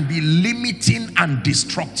can be limiting and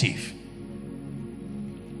destructive.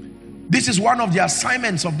 This is one of the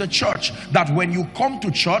assignments of the church, that when you come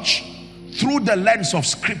to church, through the lens of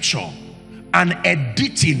scripture, and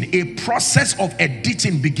editing, a process of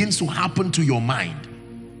editing begins to happen to your mind.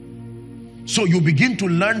 So you begin to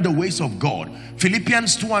learn the ways of God.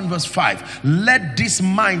 Philippians 2 and verse 5. Let this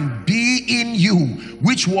mind be in you,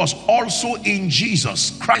 which was also in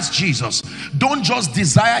Jesus, Christ Jesus. Don't just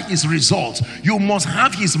desire his results. You must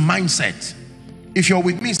have his mindset. If you're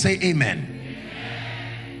with me, say amen.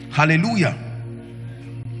 Amen. Hallelujah.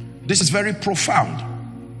 This is very profound.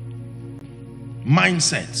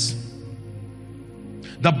 Mindsets.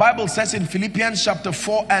 The Bible says in Philippians chapter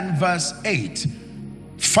 4 and verse 8.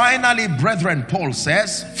 Finally, brethren, Paul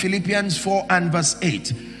says, Philippians 4 and verse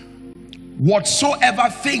 8,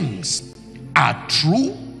 whatsoever things are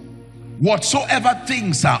true, whatsoever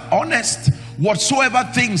things are honest, whatsoever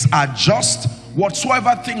things are just,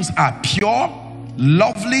 whatsoever things are pure,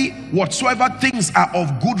 lovely, whatsoever things are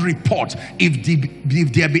of good report,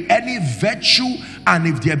 if there be any virtue and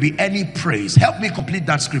if there be any praise. Help me complete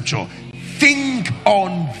that scripture. Think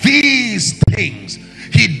on these things.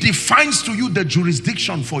 He defines to you the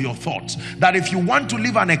jurisdiction for your thoughts, that if you want to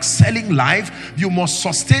live an excelling life, you must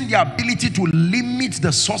sustain the ability to limit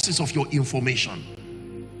the sources of your information.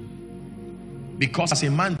 Because as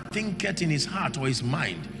a man thinketh in his heart or his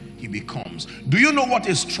mind, he becomes. Do you know what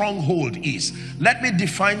a stronghold is? Let me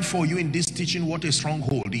define for you in this teaching what a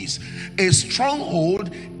stronghold is. A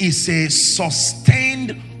stronghold is a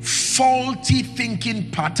sustained faulty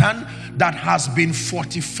thinking pattern that has been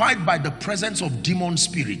fortified by the presence of demon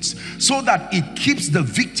spirits, so that it keeps the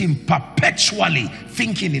victim perpetually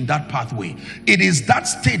thinking in that pathway. It is that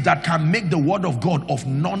state that can make the word of God of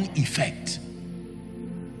none effect.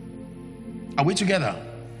 Are we together?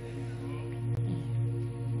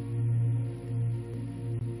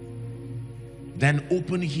 Then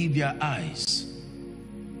open ye their eyes,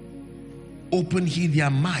 open ye their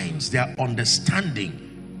minds, their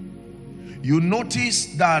understanding. You notice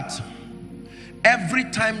that every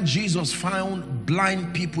time Jesus found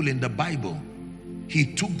blind people in the Bible,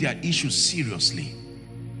 he took their issues seriously,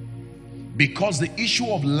 because the issue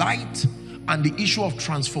of light and the issue of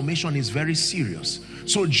transformation is very serious.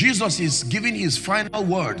 So Jesus is giving his final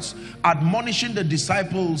words, admonishing the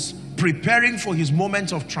disciples, preparing for his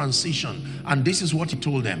moment of transition. And this is what he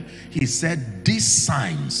told them. He said, these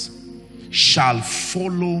signs shall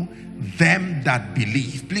follow them that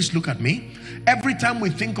believe. Please look at me. Every time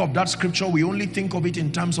we think of that scripture, we only think of it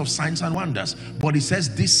in terms of signs and wonders. But it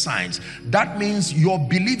says these signs. That means your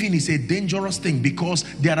believing is a dangerous thing, because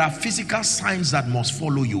there are physical signs that must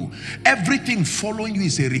follow you. Everything following you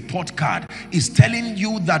is a report card. It's telling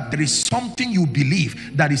you that there is something you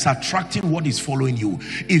believe that is attracting what is following you.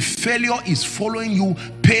 If failure is following you,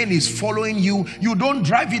 pain is following you, you don't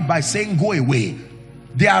drive it by saying go away.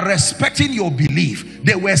 They are respecting your belief.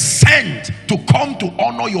 They were sent to come to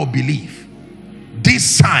honor your belief.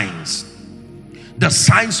 These signs, the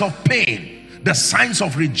signs of pain, the signs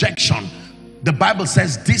of rejection, the Bible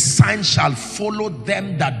says these signs shall follow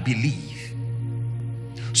them that believe.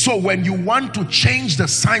 So when you want to change the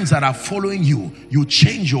signs that are following you, you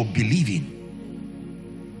change your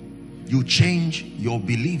believing. You change your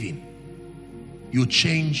believing. You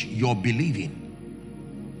change your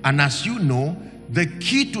believing. And as you know, the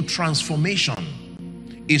key to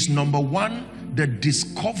transformation is, number one, the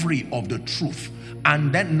discovery of the truth.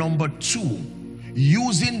 And then number two,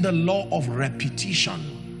 using the law of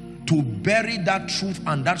repetition to bury that truth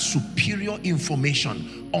and that superior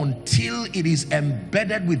information until it is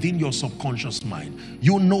embedded within your subconscious mind.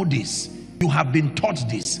 You know this. You have been taught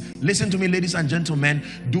this. Listen to me, ladies and gentlemen.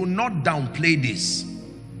 Do not downplay this.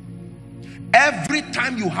 Every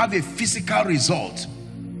time you have a physical result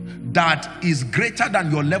that is greater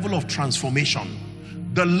than your level of transformation,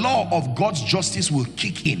 the law of God's justice will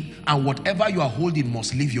kick in, and whatever you are holding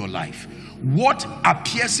must live your life. What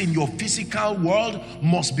appears in your physical world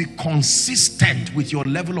must be consistent with your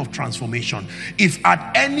level of transformation. If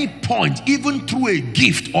at any point, even through a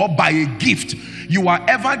gift or by a gift, you are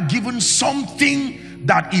ever given something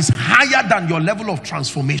that is higher than your level of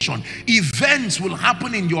transformation, events will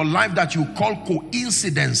happen in your life that you call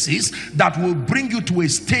coincidences that will bring you to a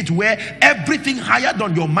state where everything higher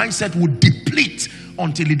than your mindset will deplete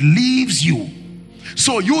until it leaves you.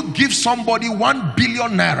 So you give somebody 1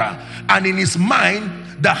 billion naira, and in his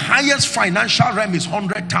mind the highest financial realm is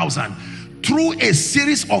 100,000. Through a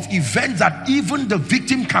series of events that even the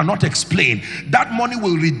victim cannot explain, that money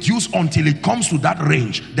will reduce until it comes to that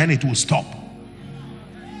range, then it will stop.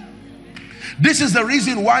 This is the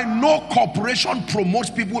reason why no corporation promotes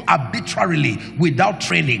people arbitrarily without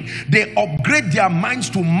training. They upgrade their minds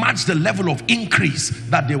to match the level of increase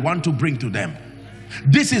that they want to bring to them.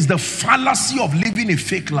 This is the fallacy of living a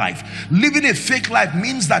fake life. Living a fake life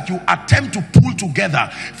means that you attempt to pull together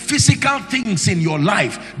physical things in your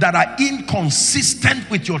life that are inconsistent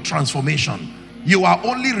with your transformation. You are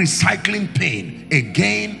only recycling pain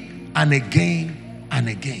again and again and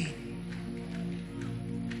again.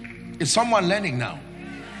 Is someone learning now?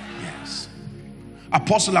 Yes.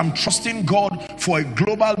 Apostle, I'm trusting God for a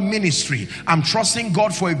global ministry. I'm trusting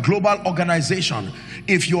God for a global organization.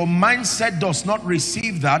 If your mindset does not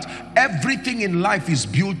receive that, everything in life is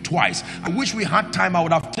built twice. I wish we had time. I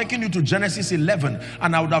would have taken you to Genesis 11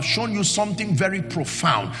 and I would have shown you something very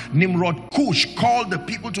profound. Nimrod Cush called the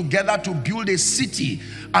people together to build a city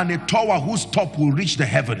and a tower whose top will reach the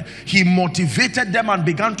heaven. He motivated them and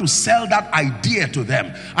began to sell that idea to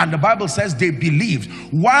them. And the Bible says they believed.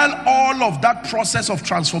 While all of that process of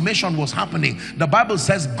transformation was happening, the Bible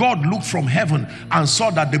says God looked from heaven and saw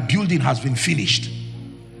that the building has been finished.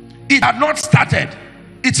 It had not started.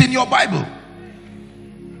 It's in your Bible.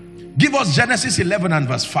 Give us Genesis 11 and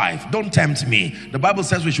verse 5. Don't tempt me. The Bible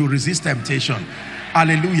says we should resist temptation.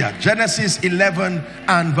 Hallelujah. Genesis 11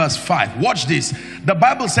 and verse 5. Watch this. The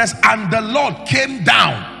Bible says, and the Lord came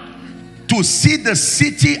down to see the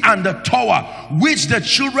city and the tower which the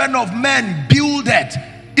children of men builded.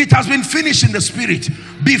 It has been finished in the spirit.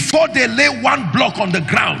 Before they lay one block on the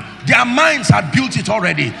ground, their minds had built it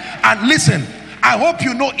already. And listen, I hope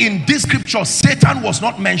you know in this scripture, Satan was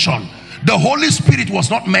not mentioned. The Holy Spirit was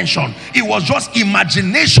not mentioned. It was just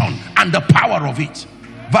imagination and the power of it.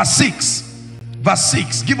 Verse 6. Verse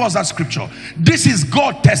 6. Give us that scripture. This is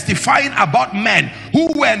God testifying about men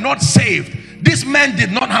who were not saved. These men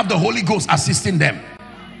did not have the Holy Ghost assisting them.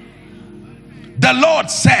 The Lord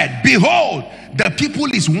said, behold, the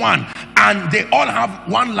people is one and they all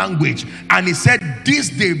have one language. And he said, this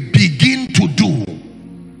they begin to do.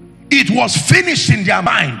 It was finished in their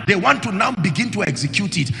mind. They want to now begin to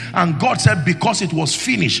execute it. And God said, because it was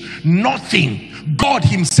finished, nothing, God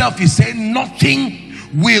himself is saying, nothing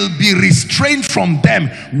will be restrained from them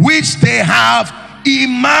which they have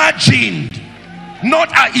imagined.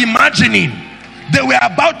 Not are imagining. They were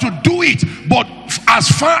about to do it, but as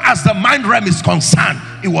far as the mind realm is concerned,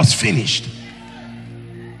 it was finished.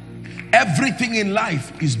 Everything in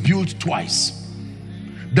life is built twice.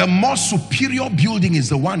 The more superior building is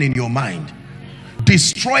the one in your mind.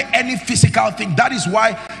 Destroy any physical thing. That is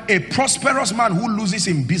why a prosperous man who loses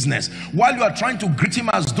in business, while you are trying to greet him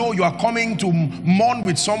as though you are coming to mourn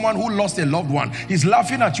with someone who lost a loved one, he's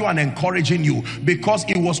laughing at you and encouraging you, because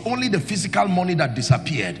it was only the physical money that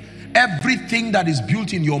disappeared. Everything that is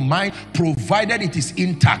built in your mind, provided it is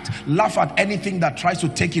intact, laugh at anything that tries to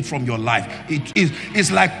take it from your life. It's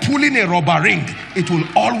like pulling a rubber ring. It will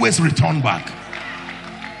always return back.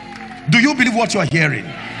 Do you believe what you are hearing?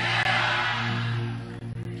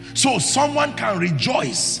 So someone can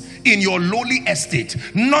rejoice in your lowly estate,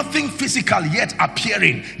 nothing physical yet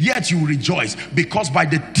appearing, yet you rejoice, because by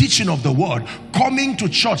the teaching of the word, coming to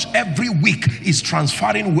church every week is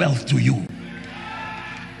transferring wealth to you.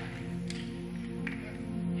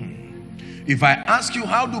 If I ask you,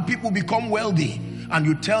 how do people become wealthy, and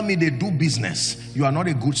you tell me they do business, you are not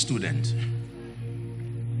a good student.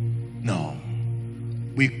 No.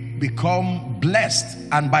 We become blessed,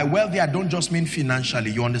 and by wealthy I don't just mean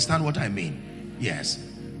financially. You understand what I mean? Yes.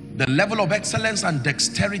 The level of excellence and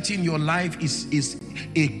dexterity in your life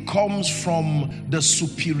it comes from the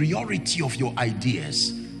superiority of your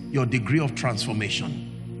ideas, your degree of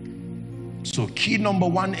transformation. So key number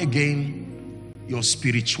one again, your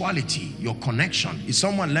spirituality, your connection. Is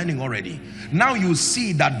someone learning already? Now you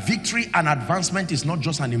see that victory and advancement is not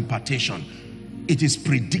just an impartation, it is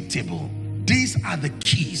predictable. These are the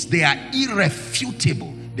keys. They are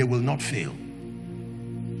irrefutable. They will not fail.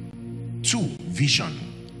 2,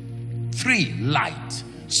 vision. 3, light,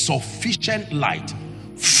 sufficient light.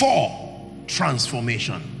 4,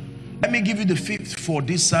 transformation. Let me give you the 5th for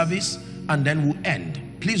this service and then we'll end.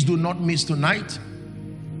 Please do not miss tonight.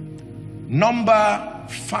 Number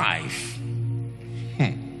 5.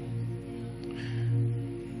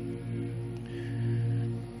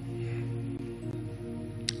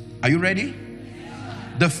 Are you ready?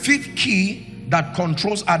 The 5th key that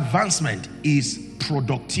controls advancement is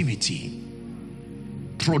productivity.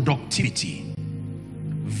 Productivity.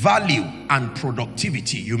 Value and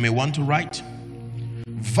productivity. You may want to write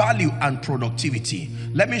value and productivity.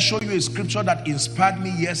 Let me show you a scripture that inspired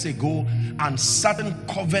me years ago, and certain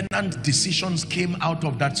covenant decisions came out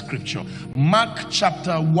of that scripture. Mark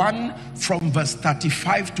chapter 1 from verse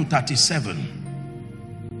 35 to 37.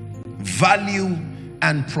 Value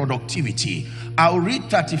and productivity. I'll read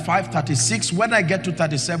 35, 36. When I get to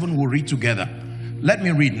 37, we'll read together. Let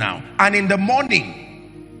me read now. And in the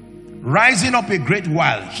morning, rising up a great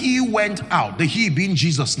while, he went out. The he being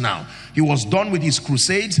Jesus now. He was done with his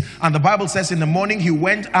crusades, and the Bible says in the morning he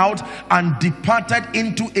went out and departed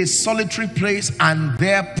into a solitary place and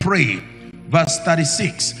there prayed. Verse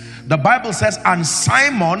 36. The Bible says, and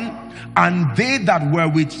Simon and they that were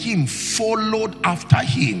with him followed after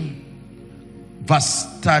him. Verse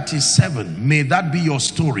 37. May that be your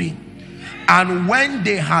story. And when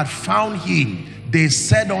they had found him, they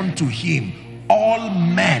said unto him, all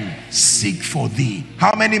men seek for thee.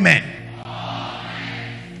 How many men?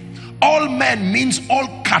 All men means all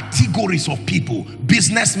categories of people.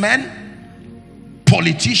 Businessmen,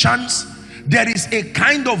 politicians. There is a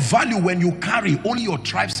kind of value when you carry, only your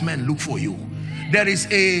tribesmen look for you. There is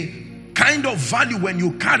a kind of value when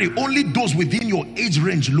you carry, only those within your age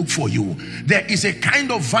range look for you. There is a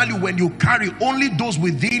kind of value when you carry, only those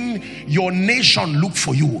within your nation look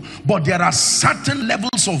for you. But there are certain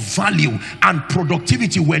levels of value and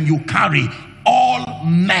productivity when you carry. All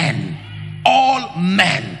men, all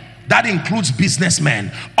men. That includes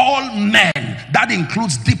businessmen. All men. That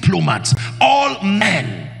includes diplomats. All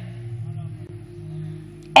men.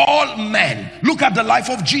 All men. Look at the life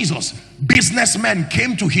of Jesus. Businessmen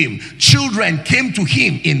came to him. Children came to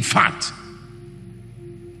him. In fact,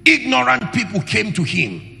 ignorant people came to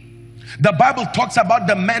him. The Bible talks about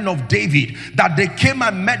the men of David, that they came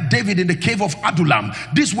and met David in the cave of Adullam.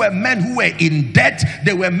 These were men who were in debt.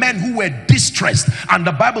 They were men who were distressed. And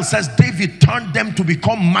the Bible says David turned them to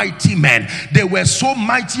become mighty men. They were so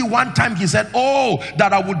mighty, one time he said, oh,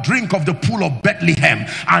 that I would drink of the pool of Bethlehem.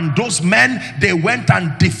 And those men, they went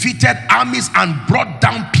and defeated armies and brought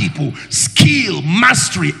down people. Skill,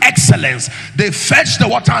 mastery, excellence. They fetched the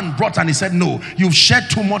water and brought, and he said, no, you've shed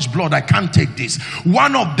too much blood. I can't take this.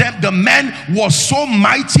 One of them, the man was so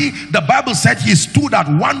mighty, the Bible said he stood at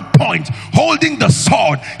one point holding the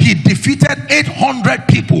sword. He defeated 800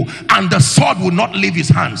 people and the sword would not leave his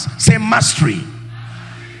hands. Say mastery.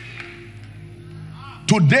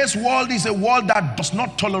 Today's world is a world that does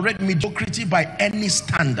not tolerate mediocrity by any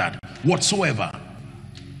standard whatsoever.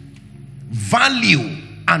 Value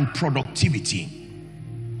and productivity.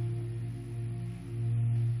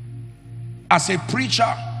 As a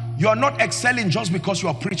preacher, you are not excelling just because you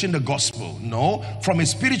are preaching the gospel. No, from a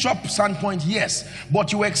spiritual standpoint, yes.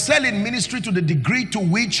 But you excel in ministry to the degree to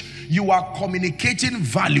which you are communicating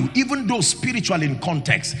value, even though spiritual in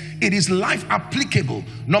context. It is life applicable.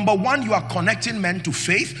 Number one, you are connecting men to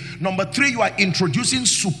faith. Number three, you are introducing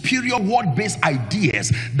superior word-based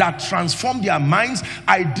ideas that transform their minds,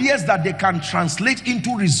 ideas that they can translate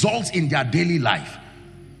into results in their daily life.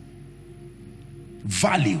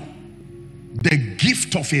 Value. The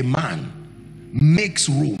gift of a man makes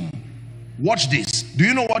room. Watch this. Do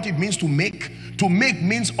you know what it means to make? To make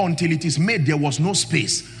means until it is made, there was no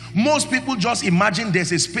space. Most people just imagine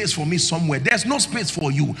there's a space for me somewhere. There's no space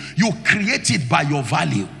for you. You create it by your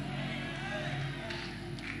value.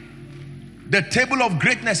 The table of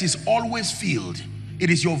greatness is always filled. It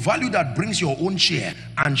is your value that brings your own chair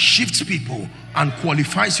and shifts people and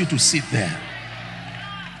qualifies you to sit there.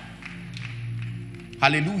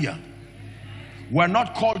 Hallelujah. We're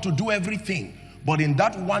not called to do everything, but in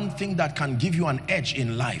that one thing that can give you an edge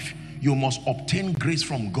in life, you must obtain grace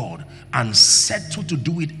from God and settle to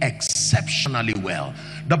do it exceptionally well.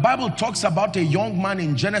 The Bible talks about a young man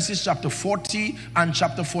in Genesis chapter 40 and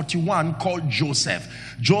chapter 41 called Joseph.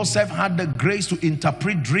 Joseph had the grace to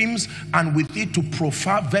interpret dreams and with it to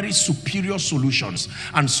proffer very superior solutions.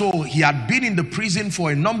 And so he had been in the prison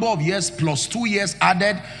for a number of years plus 2 years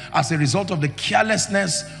added as a result of the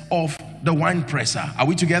carelessness of the wine presser. Are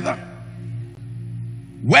we together?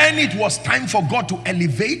 When it was time for God to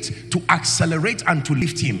elevate, to accelerate and to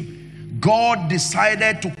lift him, God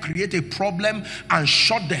decided to create a problem and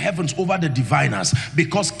shut the heavens over the diviners,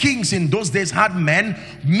 because kings in those days had men,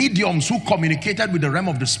 mediums, who communicated with the realm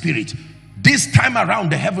of the spirit. This time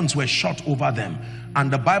around, the heavens were shut over them. And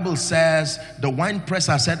the Bible says the wine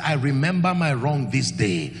presser said, I remember my wrong this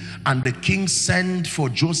day. And the king sent for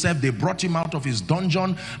Joseph. They brought him out of his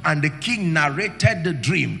dungeon, and the king narrated the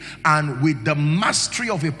dream. And with the mastery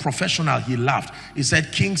of a professional, he laughed. He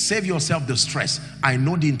said, King, save yourself the stress. I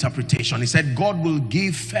know the interpretation. He said, God will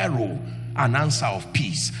give Pharaoh an answer of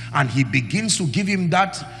peace. And he begins to give him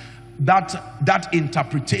that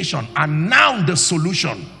interpretation. And now the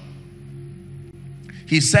solution.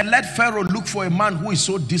 He said, let Pharaoh look for a man who is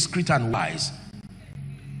so discreet and wise.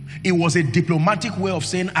 It was a diplomatic way of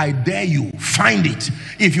saying, I dare you, find it.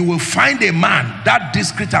 If you will find a man that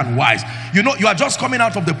discreet and wise, you know, you are just coming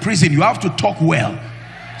out of the prison, you have to talk well,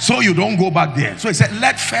 so you don't go back there. So he said,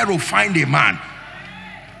 let Pharaoh find a man.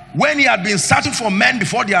 When he had been searching for men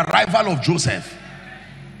before the arrival of Joseph.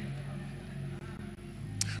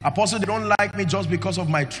 Apostle, they don't like me just because of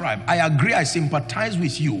my tribe. I agree, I sympathize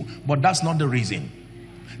with you, but that's not the reason.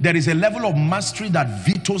 There is a level of mastery that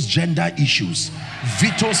vetoes gender issues,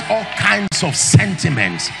 vetoes all kinds of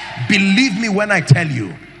sentiments. Believe me when I tell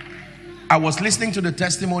you. I was listening to the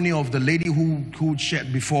testimony of the lady who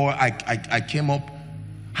shared before I came up,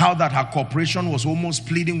 how that her corporation was almost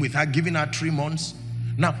pleading with her, giving her 3 months.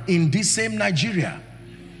 Now, in this same Nigeria,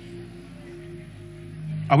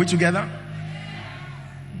 are we together?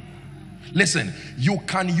 Listen, you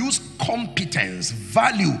can use competence,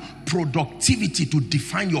 value, productivity to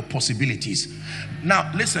define your possibilities. Now,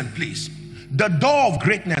 listen, please. The door of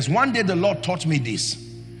greatness, one day the Lord taught me this.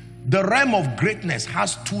 The realm of greatness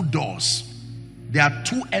has 2 doors. There are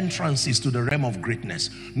 2 entrances to the realm of greatness.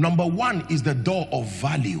 Number 1 is the door of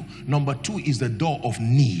value. Number 2 is the door of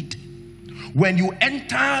need. When you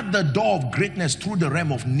enter the door of greatness through the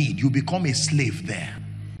realm of need, you become a slave there.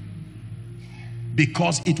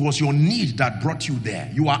 Because it was your need that brought you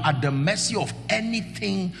there. You are at the mercy of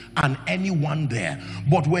anything and anyone there.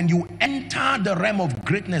 But when you enter the realm of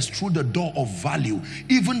greatness through the door of value,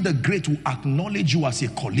 even the great will acknowledge you as a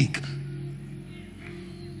colleague.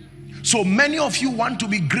 So many of you want to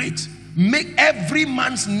be great. Make every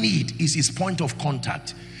man's need is his point of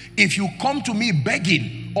contact. If you come to me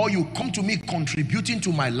begging, or you come to me contributing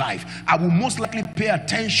to my life, I will most likely pay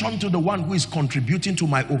attention to the one who is contributing to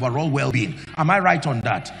my overall well-being. Am I right on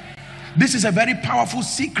that? This is a very powerful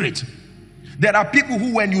secret. There are people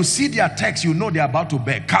who, when you see their text, you know they're about to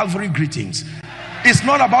beg. Calvary greetings. It's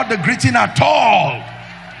not about the greeting at all.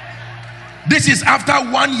 This is after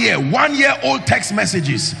 1 year, 1 year old text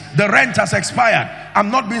messages. The rent has expired.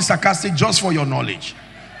 I'm not being sarcastic, just for your knowledge.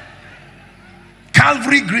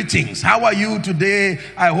 Calvary greetings. How are you today?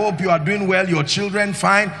 I hope you are doing well. Your children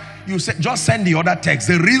fine. You say, just send the other text,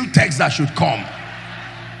 the real text that should come.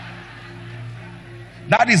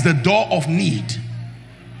 That is the door of need.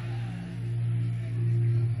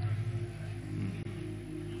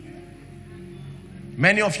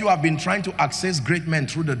 Many of you have been trying to access great men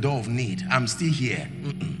through the door of need. I'm still here.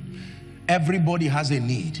 Everybody has a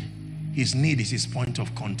need. His need is his point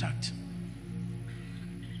of contact.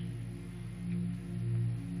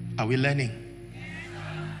 Are we learning?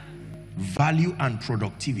 Value and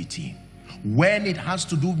productivity. When it has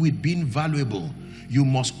to do with being valuable, you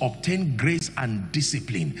must obtain grace and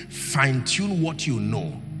discipline. Fine-tune what you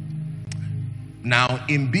know. Now,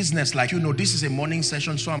 in business, like you know, this is a morning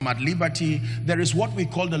session, so I'm at liberty. There is what we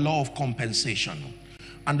call the law of compensation.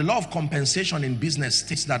 And the law of compensation in business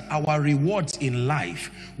states that our rewards in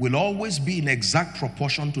life will always be in exact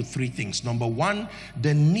proportion to 3 things. Number 1,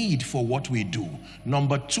 the need for what we do.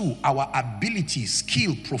 Number 2, our ability,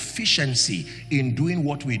 skill, proficiency in doing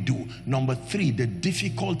what we do. Number 3, the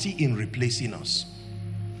difficulty in replacing us.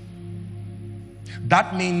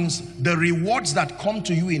 That means the rewards that come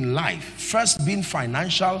to you in life, first being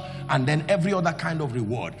financial and then every other kind of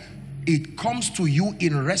reward, it comes to you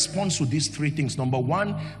in response to these 3 things. Number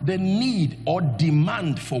 1, the need or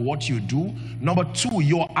demand for what you do. Number 2,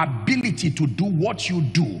 your ability to do what you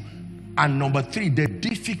do. And number 3, the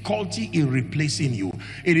difficulty in replacing you.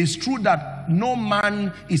 It is true that no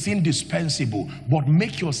man is indispensable, but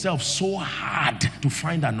make yourself so hard to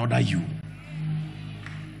find another you.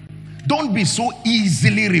 Don't be so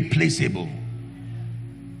easily replaceable.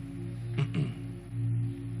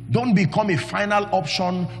 Don't become a final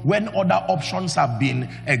option when other options have been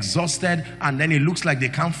exhausted, and then it looks like they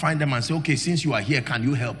can't find them and say, okay, since you are here, can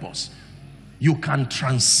you help us? You can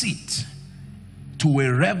transit to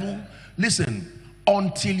a level. Listen,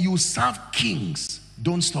 until you serve kings,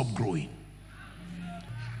 don't stop growing.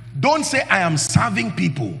 Don't say, I am serving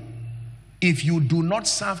people. If you do not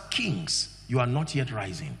serve kings, you are not yet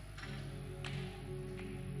rising.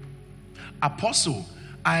 Apostle,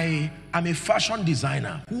 I am a fashion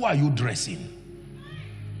designer. Who are you dressing?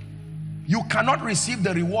 You cannot receive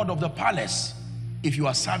the reward of the palace if you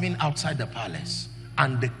are serving outside the palace.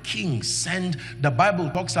 And the king sent, the Bible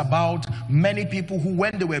talks about many people who,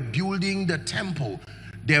 when they were building the temple,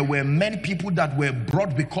 there were many people that were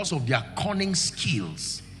brought because of their cunning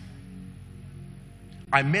skills.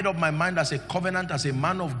 I made up my mind as a covenant, as a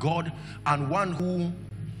man of God, and one who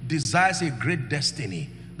desires a great destiny,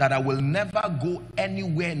 that I will never go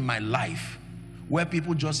anywhere in my life where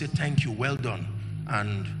people just say, thank you, well done,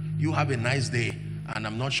 and you have a nice day, and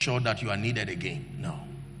I'm not sure that you are needed again. No.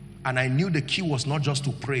 And I knew the key was not just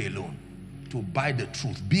to pray alone, to buy the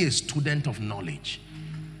truth, be a student of knowledge.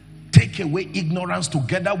 Take away ignorance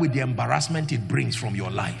together with the embarrassment it brings from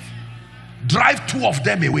your life. Drive two of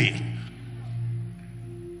them away.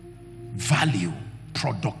 Value,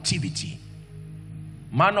 productivity.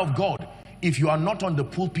 Man of God, if you are not on the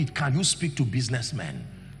pulpit, can you speak to businessmen?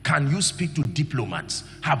 Can you speak to diplomats?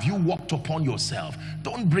 Have you worked upon yourself?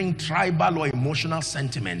 Don't bring tribal or emotional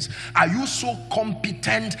sentiments. Are you so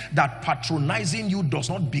competent that patronizing you does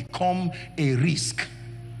not become a risk?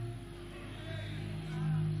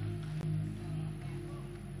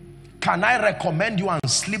 Can I recommend you and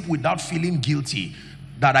sleep without feeling guilty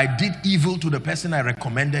that I did evil to the person I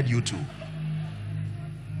recommended you to?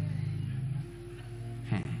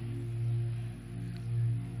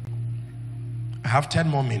 I have 10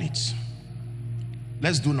 more minutes.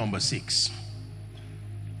 Let's do number 6.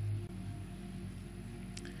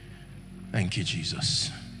 Thank you,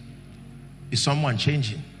 Jesus. Is someone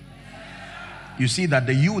changing? You see that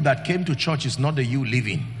the you that came to church is not the you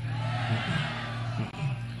living.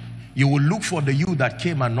 You will look for the you that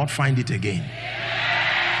came and not find it again.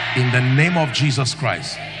 In the name of Jesus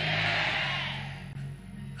Christ.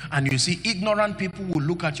 And you see, ignorant people will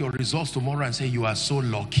look at your results tomorrow and say, you are so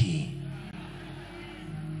lucky.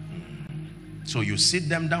 So you sit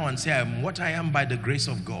them down and say, I am what I am by the grace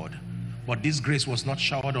of God. But this grace was not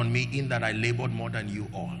showered on me in that I labored more than you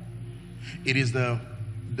all. It is the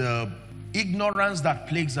ignorance that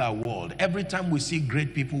plagues our world. Every time we see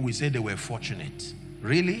great people, we say they were fortunate.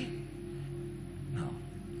 Really? No.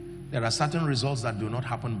 There are certain results that do not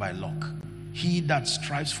happen by luck. He that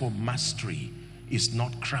strives for mastery is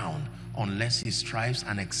not crowned unless he strives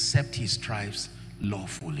and accepts he strives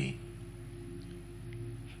lawfully.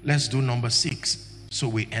 Let's do number 6 so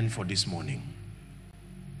we end for this morning.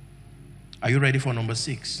 Are you ready for number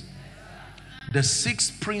 6? The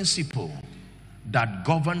 6th principle that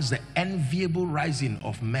governs the enviable rising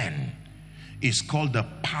of men is called the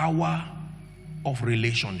power of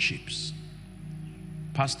relationships.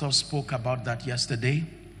 Pastor spoke about that yesterday.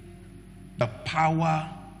 The power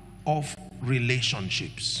of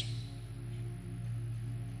relationships.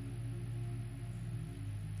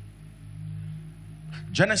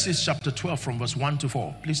 Genesis chapter 12 from verse 1 to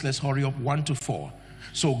 4. Please, let's hurry up. 1 to 4.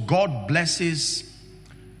 So God blesses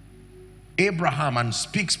Abraham and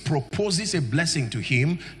proposes a blessing to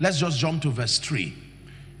him. Let's just jump to verse 3.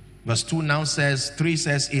 Verse 2 now says, 3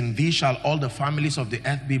 says, in thee shall all the families of the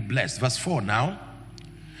earth be blessed. Verse 4 now,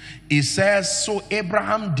 it says, so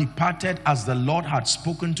Abraham departed as the Lord had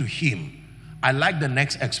spoken to him. I like the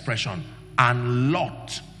next expression, and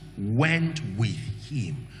Lot went with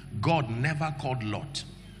him. God never called Lot.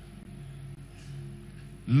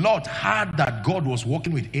 Lot heard that God was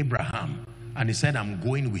walking with Abraham and he said, I'm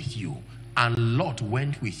going with you. And Lot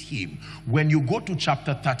went with him. When you go to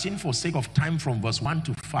chapter 13, for sake of time, from verse 1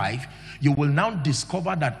 to 5, you will now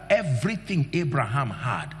discover that everything Abraham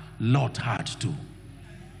had, Lot had too.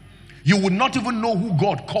 You would not even know who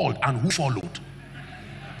God called and who followed.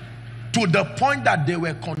 To the point that there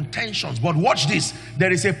were contentions. But watch this.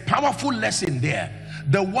 There is a powerful lesson there.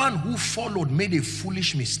 The one who followed made a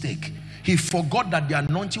foolish mistake. He forgot that the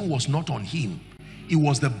anointing was not on him. It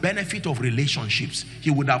was the benefit of relationships. He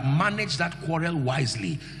would have managed that quarrel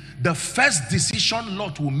wisely. The first decision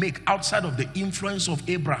Lot will make outside of the influence of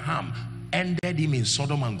Abraham ended him in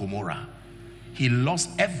Sodom and Gomorrah. He lost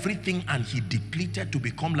everything and he depleted to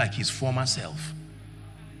become like his former self.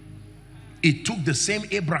 It took the same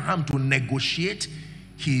Abraham to negotiate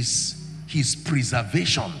his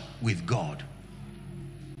preservation with God.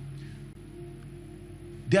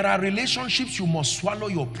 There are relationships you must swallow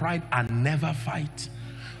your pride and never fight.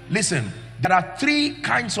 Listen, there are 3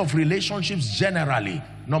 kinds of relationships generally.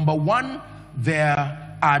 Number 1,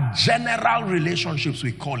 they're are general relationships,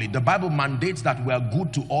 we call it. The Bible mandates that we are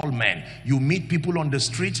good to all men. You meet people on the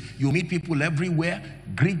street, you meet people everywhere,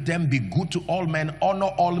 greet them, be good to all men,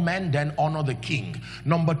 honor all men, then honor the king.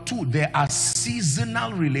 Number two, there are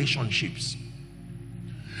seasonal relationships.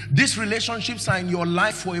 These relationships are in your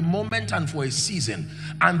life for a moment and for a season,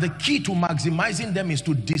 and the key to maximizing them is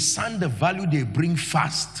to discern the value they bring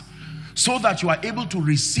fast, so that you are able to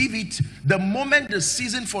receive it. The moment the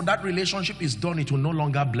season for that relationship is done, it will no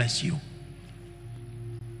longer bless you.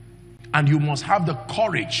 And you must have the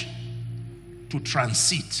courage to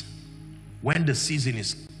transit when the season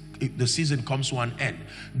comes to an end.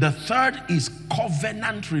 The third is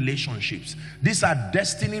covenant relationships. These are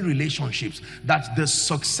destiny relationships that the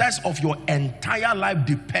success of your entire life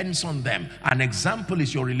depends on them. An example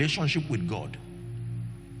is your relationship with God.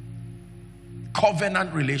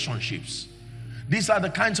 Covenant relationships. These are the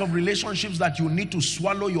kinds of relationships that you need to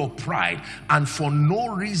swallow your pride, and for no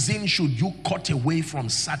reason should you cut away from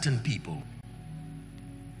certain people,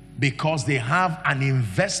 because they have an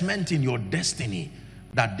investment in your destiny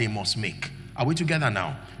that they must make. Are we together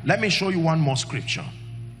now? Let me show you one more scripture.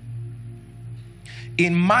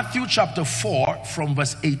 In Matthew chapter 4 from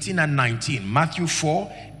verse 18 and 19. Matthew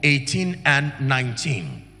 4, 18 and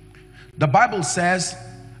 19. The Bible says,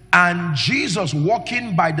 and Jesus,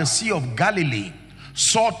 walking by the Sea of Galilee,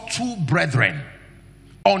 saw two brethren.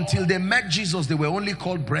 Until they met Jesus, they were only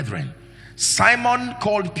called brethren. Simon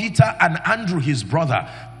called Peter and Andrew his brother,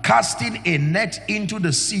 casting a net into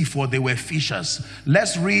the sea, for they were fishers.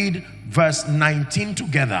 Let's read verse 19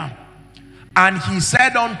 together. And he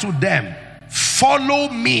said unto them, follow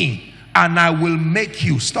me, and I will make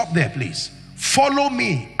you. Stop there, please. Follow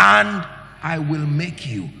me, and I will make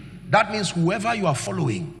you. That means whoever you are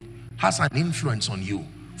following has an influence on you.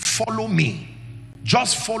 Follow me.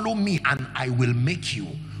 Just follow me, and I will make you.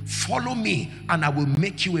 Follow me, and I will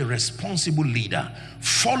make you a responsible leader.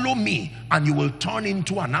 Follow me, and you will turn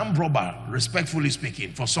into an armed robber, respectfully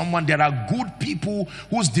speaking. For someone, there are good people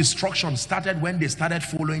whose destruction started when they started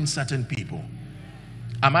following certain people.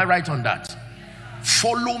 Am I right on that?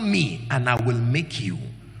 Follow me, and I will make you.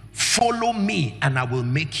 Follow me, and I will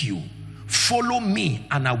make you. Follow me,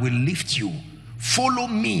 and I will lift you. Follow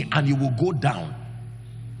me, and you will go down.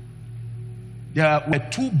 There were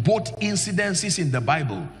two boat incidences in the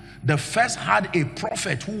Bible. The first had a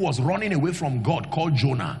prophet who was running away from God called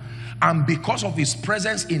Jonah. And because of his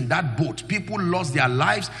presence in that boat, people lost their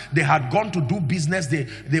lives. They had gone to do business. They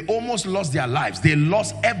almost lost their lives. They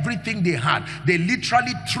lost everything they had. They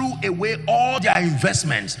literally threw away all their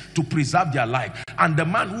investments to preserve their life. And the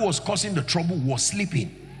man who was causing the trouble was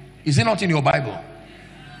sleeping. Is it not in your Bible?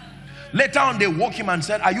 Later on, they woke him and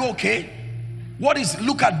said, are you okay? What is,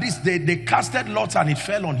 look at this. They casted lots and it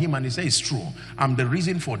fell on him, and he said, it's true. I'm the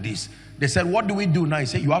reason for this. They said, what do we do now? He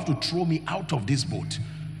said, you have to throw me out of this boat.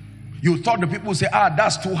 You thought the people would say,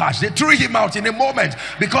 that's too harsh. They threw him out in a moment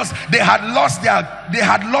because they had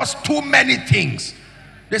lost too many things.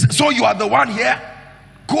 They said, so you are the one here?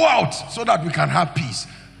 Go out so that we can have peace.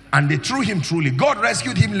 And they threw him truly. God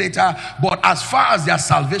rescued him later, but as far as their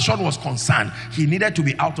salvation was concerned, he needed to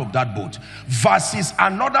be out of that boat. Versus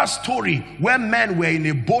another story where men were in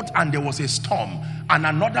a boat and there was a storm, and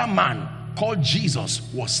another man called Jesus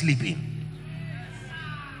was sleeping.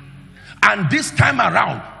 And this time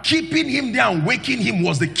around, keeping him there and waking him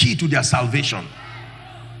was the key to their salvation.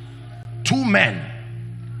 Two men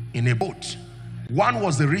in a boat. One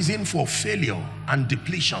was the reason for failure and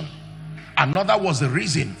depletion. Another was the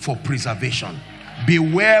reason for preservation.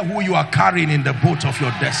 Beware who you are carrying in the boat of your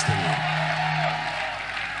destiny.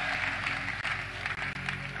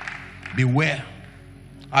 Beware.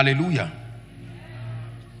 Hallelujah.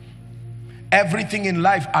 Everything in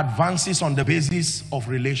life advances on the basis of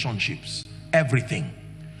relationships. Everything.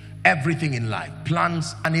 Everything in life.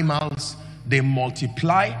 Plants, animals, they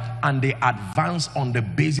multiply and they advance on the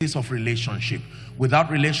basis of relationship. Without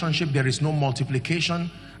relationship, there is no multiplication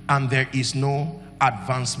and there is no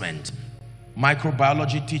advancement.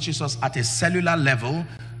 Microbiology teaches us at a cellular level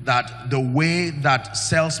that the way that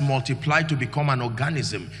cells multiply to become an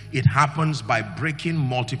organism, it happens by breaking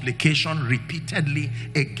multiplication repeatedly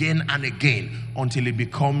again and again until it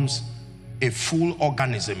becomes a full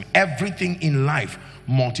organism. Everything in life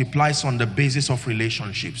multiplies on the basis of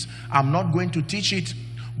relationships. I'm not going to teach it,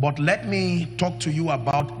 but let me talk to you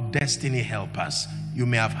about destiny helpers. You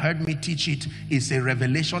may have heard me teach it. It's a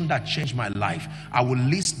revelation that changed my life. I will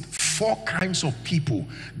list 4 kinds of people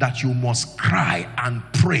that you must cry and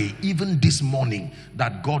pray even this morning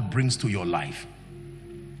that God brings to your life.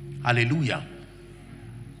 Hallelujah.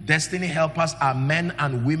 Destiny helpers are men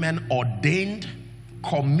and women ordained,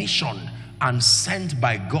 commissioned, and sent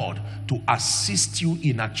by God to assist you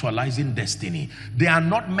in actualizing destiny. They are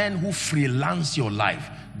not men who freelance your life.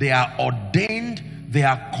 They are ordained, they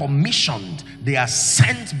are commissioned, they are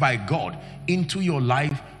sent by God into your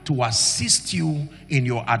life to assist you in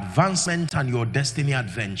your advancement and your destiny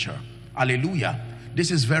adventure. Hallelujah. This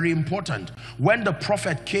is very important. When the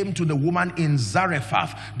prophet came to the woman in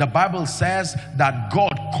Zarephath, the Bible says that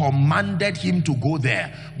God commanded him to go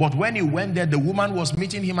there. But when he went there, the woman was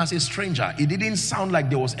meeting him as a stranger. It didn't sound like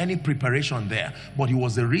there was any preparation there, but it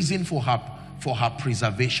was the reason for her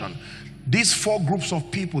preservation. These 4 groups of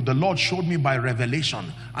people, the Lord showed me by revelation,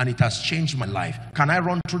 and it has changed my life. Can I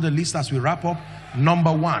run through the list as we wrap up?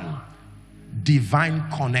 Number 1, divine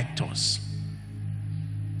connectors.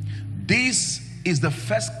 This is the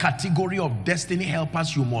first category of destiny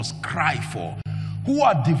helpers you must cry for. Who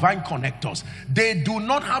are divine connectors? They do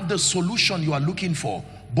not have the solution you are looking for,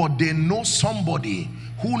 but they know somebody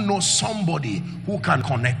who knows somebody who can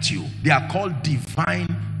connect you. They are called divine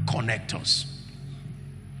connectors.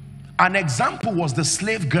 An example was the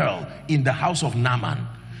slave girl in the house of Naaman.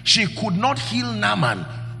 She could not heal Naaman,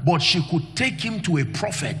 but she could take him to a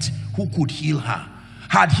prophet who could heal her.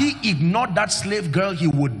 Had he ignored that slave girl, he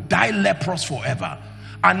would die leprous forever.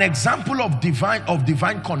 An example of divine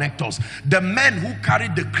connectors, the men who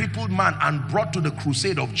carried the crippled man and brought to the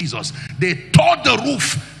crusade of Jesus. They tore the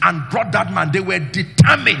roof and brought that man. They were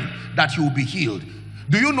determined that he would be healed.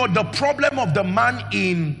 Do you know the problem of the man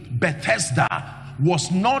in Bethesda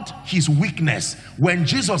was not his weakness? When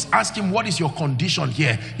Jesus asked him, what is your condition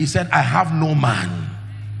here? He said, I have no man.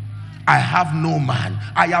 I have no man.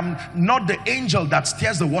 I am not the angel that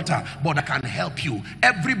stirs the water, but I can help you.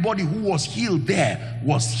 Everybody who was healed there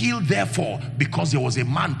was healed therefore because there was a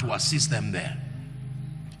man to assist them there.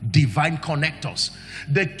 Divine connectors.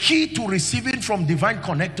 The key to receiving from divine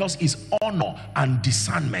connectors is honor and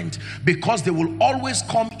discernment, because they will always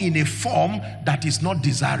come in a form that is not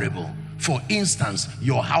desirable. For instance,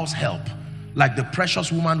 your house help, like the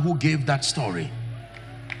precious woman who gave that story.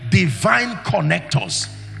 Divine connectors.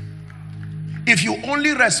 If you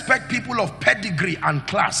only respect people of pedigree and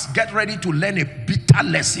class, get ready to learn a bitter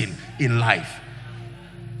lesson in life.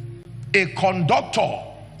 A conductor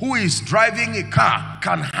who is driving a car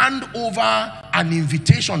can hand over an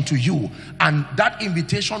invitation to you, and that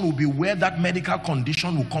invitation will be where that medical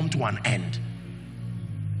condition will come to an end.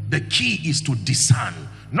 The key is to discern.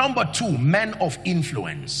 Number 2, men of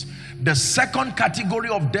influence. The second category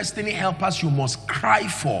of destiny helpers you must cry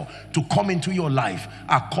for to come into your life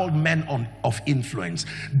are called men of influence.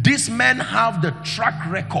 These men have the track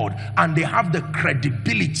record and they have the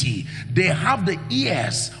credibility. They have the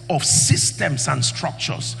ears of systems and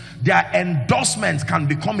structures. Their endorsements can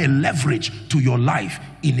become a leverage to your life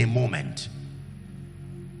in a moment.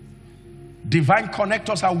 Divine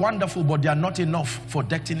connectors are wonderful, but they are not enough for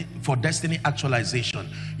destiny actualization.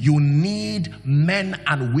 You need men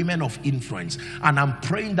and women of influence, and I'm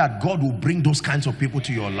praying that God will bring those kinds of people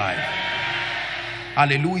to your life.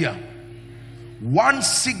 Hallelujah. One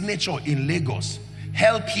signature in Lagos,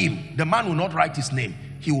 help him. The man will not write his name,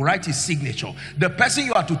 he will write his signature. The person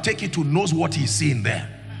you are to take it to knows what he's seeing there.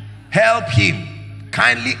 Help him,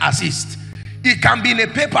 kindly assist. It can be in a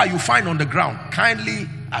paper you find on the ground. Kindly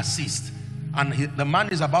assist. And the man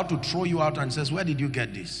is about to throw you out and says, where did you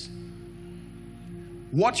get this?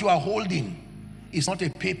 What you are holding is not a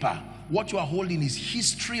paper. What you are holding is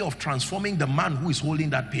history of transforming the man who is holding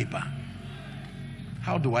that paper.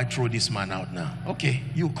 How do I throw this man out now? Okay,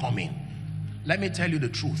 you come in. Let me tell you the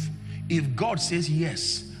truth. If God says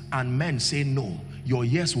yes and men say no, your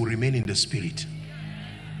yes will remain in the spirit.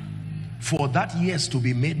 For that yes to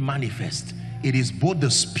be made manifest, it is both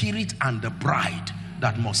the spirit and the bride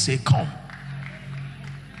that must say come.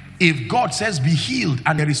 If God says be healed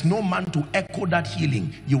and there is no man to echo that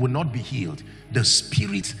healing, you will not be healed. The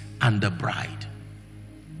spirit and the bride.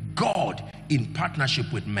 God in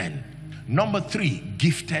partnership with men. Number 3,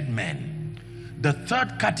 gifted men. The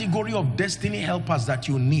third category of destiny helpers that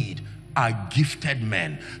you need are gifted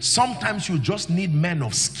men. Sometimes you just need men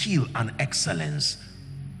of skill and excellence.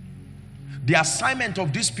 The assignment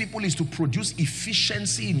of these people is to produce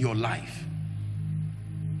efficiency in your life.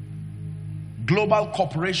 Global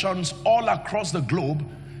corporations all across the globe,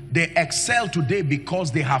 they excel today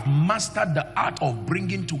because they have mastered the art of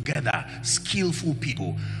bringing together skillful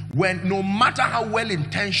people. When no matter how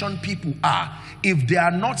well-intentioned people are, if they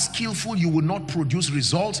are not skillful, you will not produce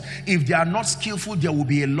results. If they are not skillful, there will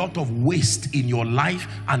be a lot of waste in your life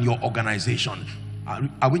and your organization.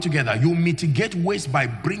 Are we together? You mitigate waste by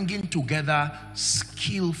bringing together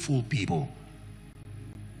skillful people.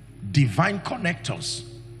 Divine connectors,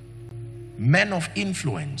 men of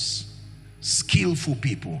influence. skillful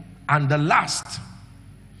people. And the last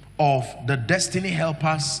of the destiny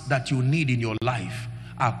helpers that you need in your life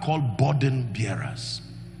are called burden bearers.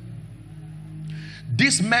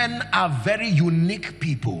 These men are very unique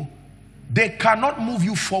people. They cannot move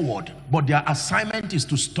you forward, but their assignment is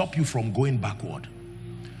to stop you from going backward.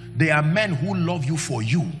 They are men who love you for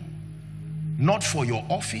you, not for your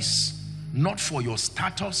office, not for your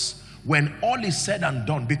status. When all is said and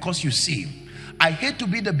done, because you see, I hate to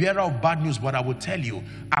be the bearer of bad news, but I will tell you,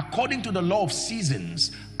 according to the law of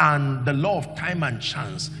seasons and the law of time and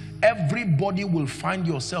chance, everybody will find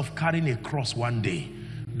yourself carrying a cross one day.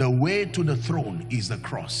 The way to the throne is the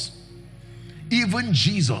cross. Even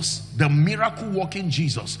Jesus, the miracle working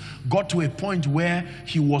Jesus, got to a point where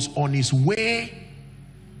he was on his way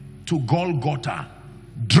to Golgotha,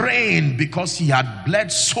 drained because he had bled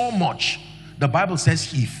so much. The Bible says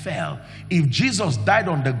he fell. If Jesus died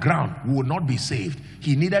on the ground, we would not be saved.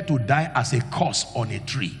 He needed to die as a curse on a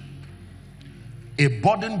tree. A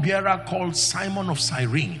burden bearer called Simon of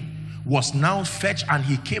Cyrene was now fetched, and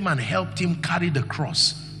he came and helped him carry the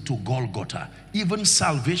cross to Golgotha. Even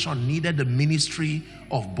salvation needed the ministry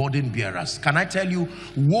of burden bearers. Can I tell you,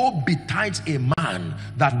 woe betides a man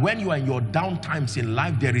that when you are in your down times in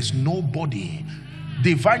life, there is nobody.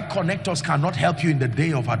 Divine connectors cannot help you in the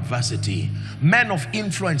day of adversity. Men of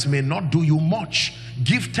influence may not do you much.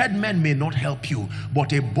 Gifted men may not help you,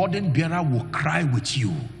 but a burden bearer will cry with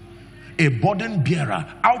you. A burden bearer,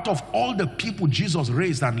 out of all the people Jesus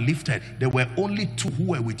raised and lifted, there were only two who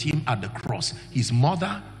were with him at the cross: his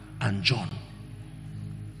mother and John,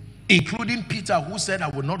 including Peter, who said, I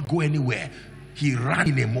will not go anywhere. He ran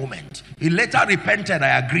in a moment. He later repented,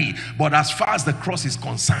 I agree, but as far as the cross is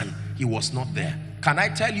concerned, he was not there. Can I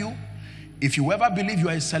tell you, if you ever believe you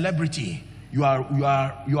are a celebrity, you are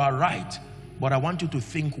right. But I want you to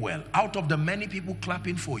think well. Out of the many people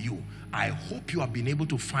clapping for you, I hope you have been able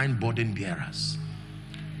to find burden bearers.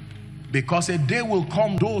 Because a day will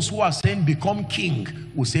come, those who are saying become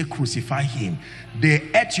king will say crucify him.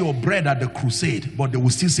 They ate your bread at the crusade, but they will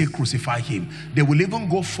still say crucify him. They will even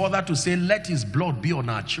go further to say let his blood be on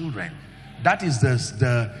our children. That is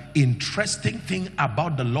the interesting thing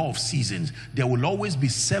about the law of seasons. There will always be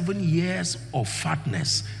 7 years of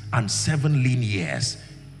fatness and 7 lean years.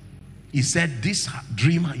 He said, this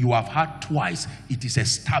dream you have had twice, it is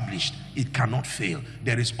established, it cannot fail.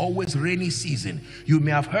 There is always rainy season. You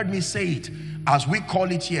may have heard me say it, as we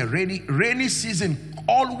call it here, rainy season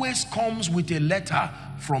always comes with a letter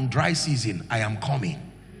from dry season, I am coming.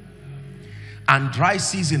 And dry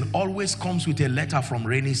season always comes with a letter from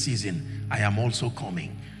rainy season, I am also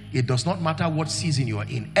coming. It does not matter what season you are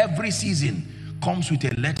in. Every season comes with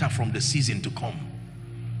a letter from the season to come.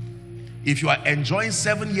 If you are enjoying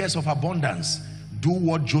 7 years of abundance, do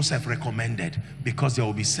what Joseph recommended, because there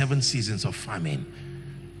will be 7 seasons of famine.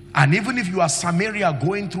 And even if you are Samaria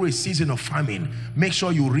going through a season of famine, make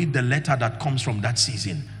sure you read the letter that comes from that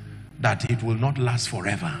season, that it will not last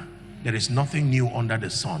forever. There is nothing new under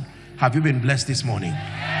the sun. Have you been blessed this morning?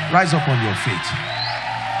 Rise up on your feet.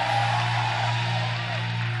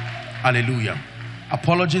 Hallelujah.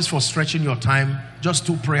 Apologies for stretching your time. Just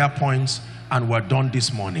 2 prayer points and we're done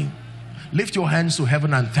this morning. Lift your hands to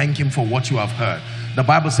heaven and thank him for what you have heard. The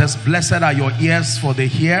Bible says, blessed are your ears for they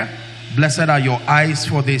hear, blessed are your eyes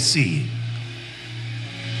for they see.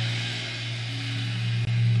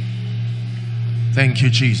 Thank you,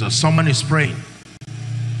 Jesus. Someone is praying.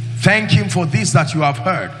 Thank him for this that you have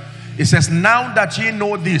heard. It says, now that ye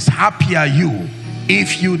know this, happy are you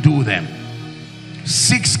if you do them.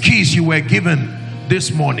 6 keys you were given this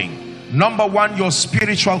morning. Number 1, your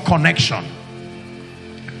spiritual connection.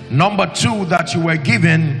 Number 2 that you were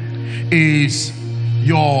given is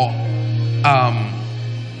your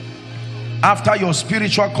after your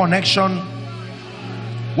spiritual connection,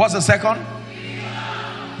 what's the second?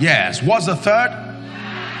 Yes. What's the third?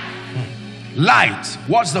 Light.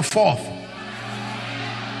 What's the fourth?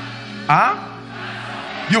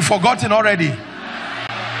 You've forgotten already.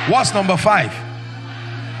 What's number 5?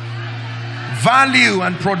 Value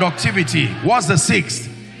and productivity. What's the 6th?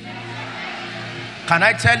 Can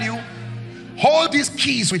I tell you, hold these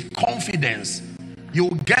keys with confidence. You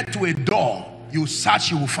will get to a door, you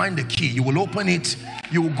search, you will find the key, you will open it.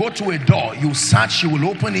 You will go to a door, you search, you will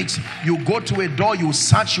open it. You go to a door, you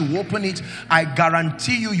search, you open it. I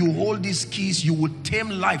guarantee you, you hold these keys, you will tame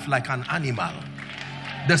life like an animal.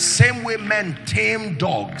 The same way men tame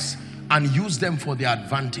dogs and use them for their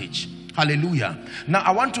advantage. Hallelujah. Now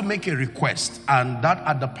I want to make a request, and that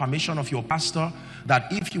at the permission of your pastor,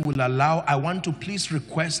 that if you will allow, I want to please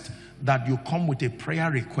request that you come with a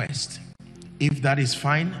prayer request. If that is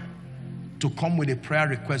fine, to come with a prayer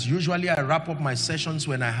request. Usually I wrap up my sessions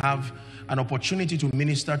when I have an opportunity to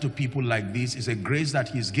minister to people like this. It's a grace that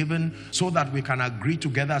He's given so that we can agree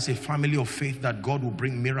together as a family of faith that God will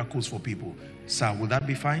bring miracles for people. Sir, will that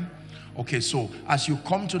be fine? Okay, so as you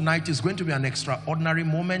come tonight, it's going to be an extraordinary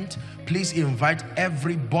moment. Please invite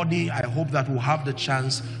everybody. I hope that we'll have the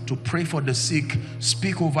chance to pray for the sick,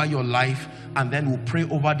 speak over your life, and then we'll pray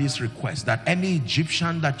over this request that any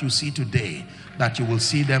Egyptian that you see today, that you will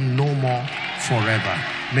see them no more forever.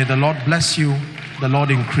 May the Lord bless you. The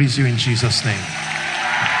Lord increase you in Jesus' name.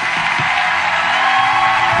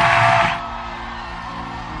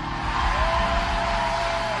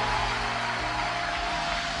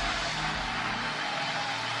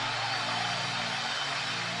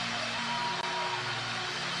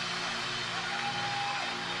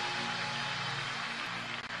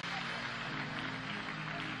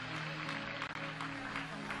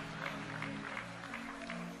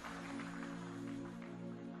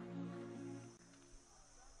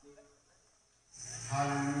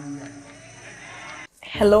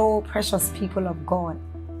 Hello, precious people of God.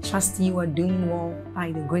 Trust you are doing well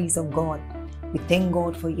by the grace of God. We thank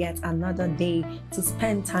God for yet another day to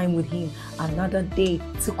spend time with Him, another day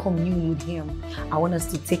to commune with Him. I want us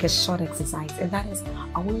to take a short exercise, and that is,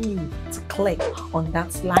 I want you to click on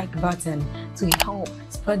that like button to help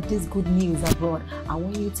spread this good news abroad. I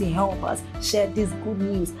want you to help us share this good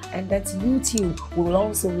news, and that YouTube will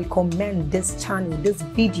also recommend this channel, this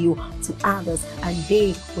video to others, and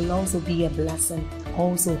they will also be a blessing.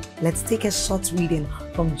 Also, let's take a short reading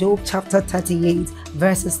from Job chapter 38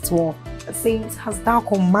 verses 12. It says, "Hast thou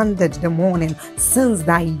commanded the morning since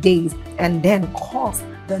thy days, and then caused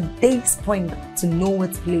the day spring to know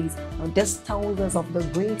its place?" Now this tells us of the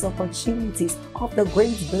great opportunities, of the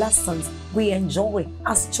great blessings we enjoy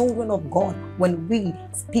as children of God when we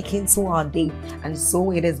speak into our day. And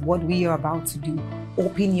so it is what we are about to do.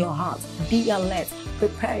 Open your heart, be alert,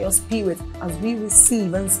 prepare your spirit as we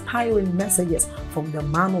receive inspiring messages from the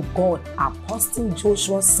man of God, Apostle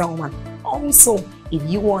Joshua Selman. Also, if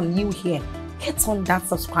you are new here, hit on that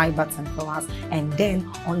subscribe button for us, and then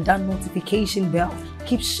on that notification bell.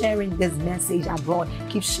 Keep sharing this message abroad.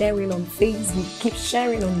 Keep sharing on Facebook. Keep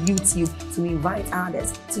sharing on YouTube to invite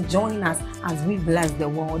others to join us as we bless the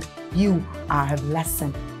world. You are a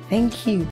blessing. Thank you.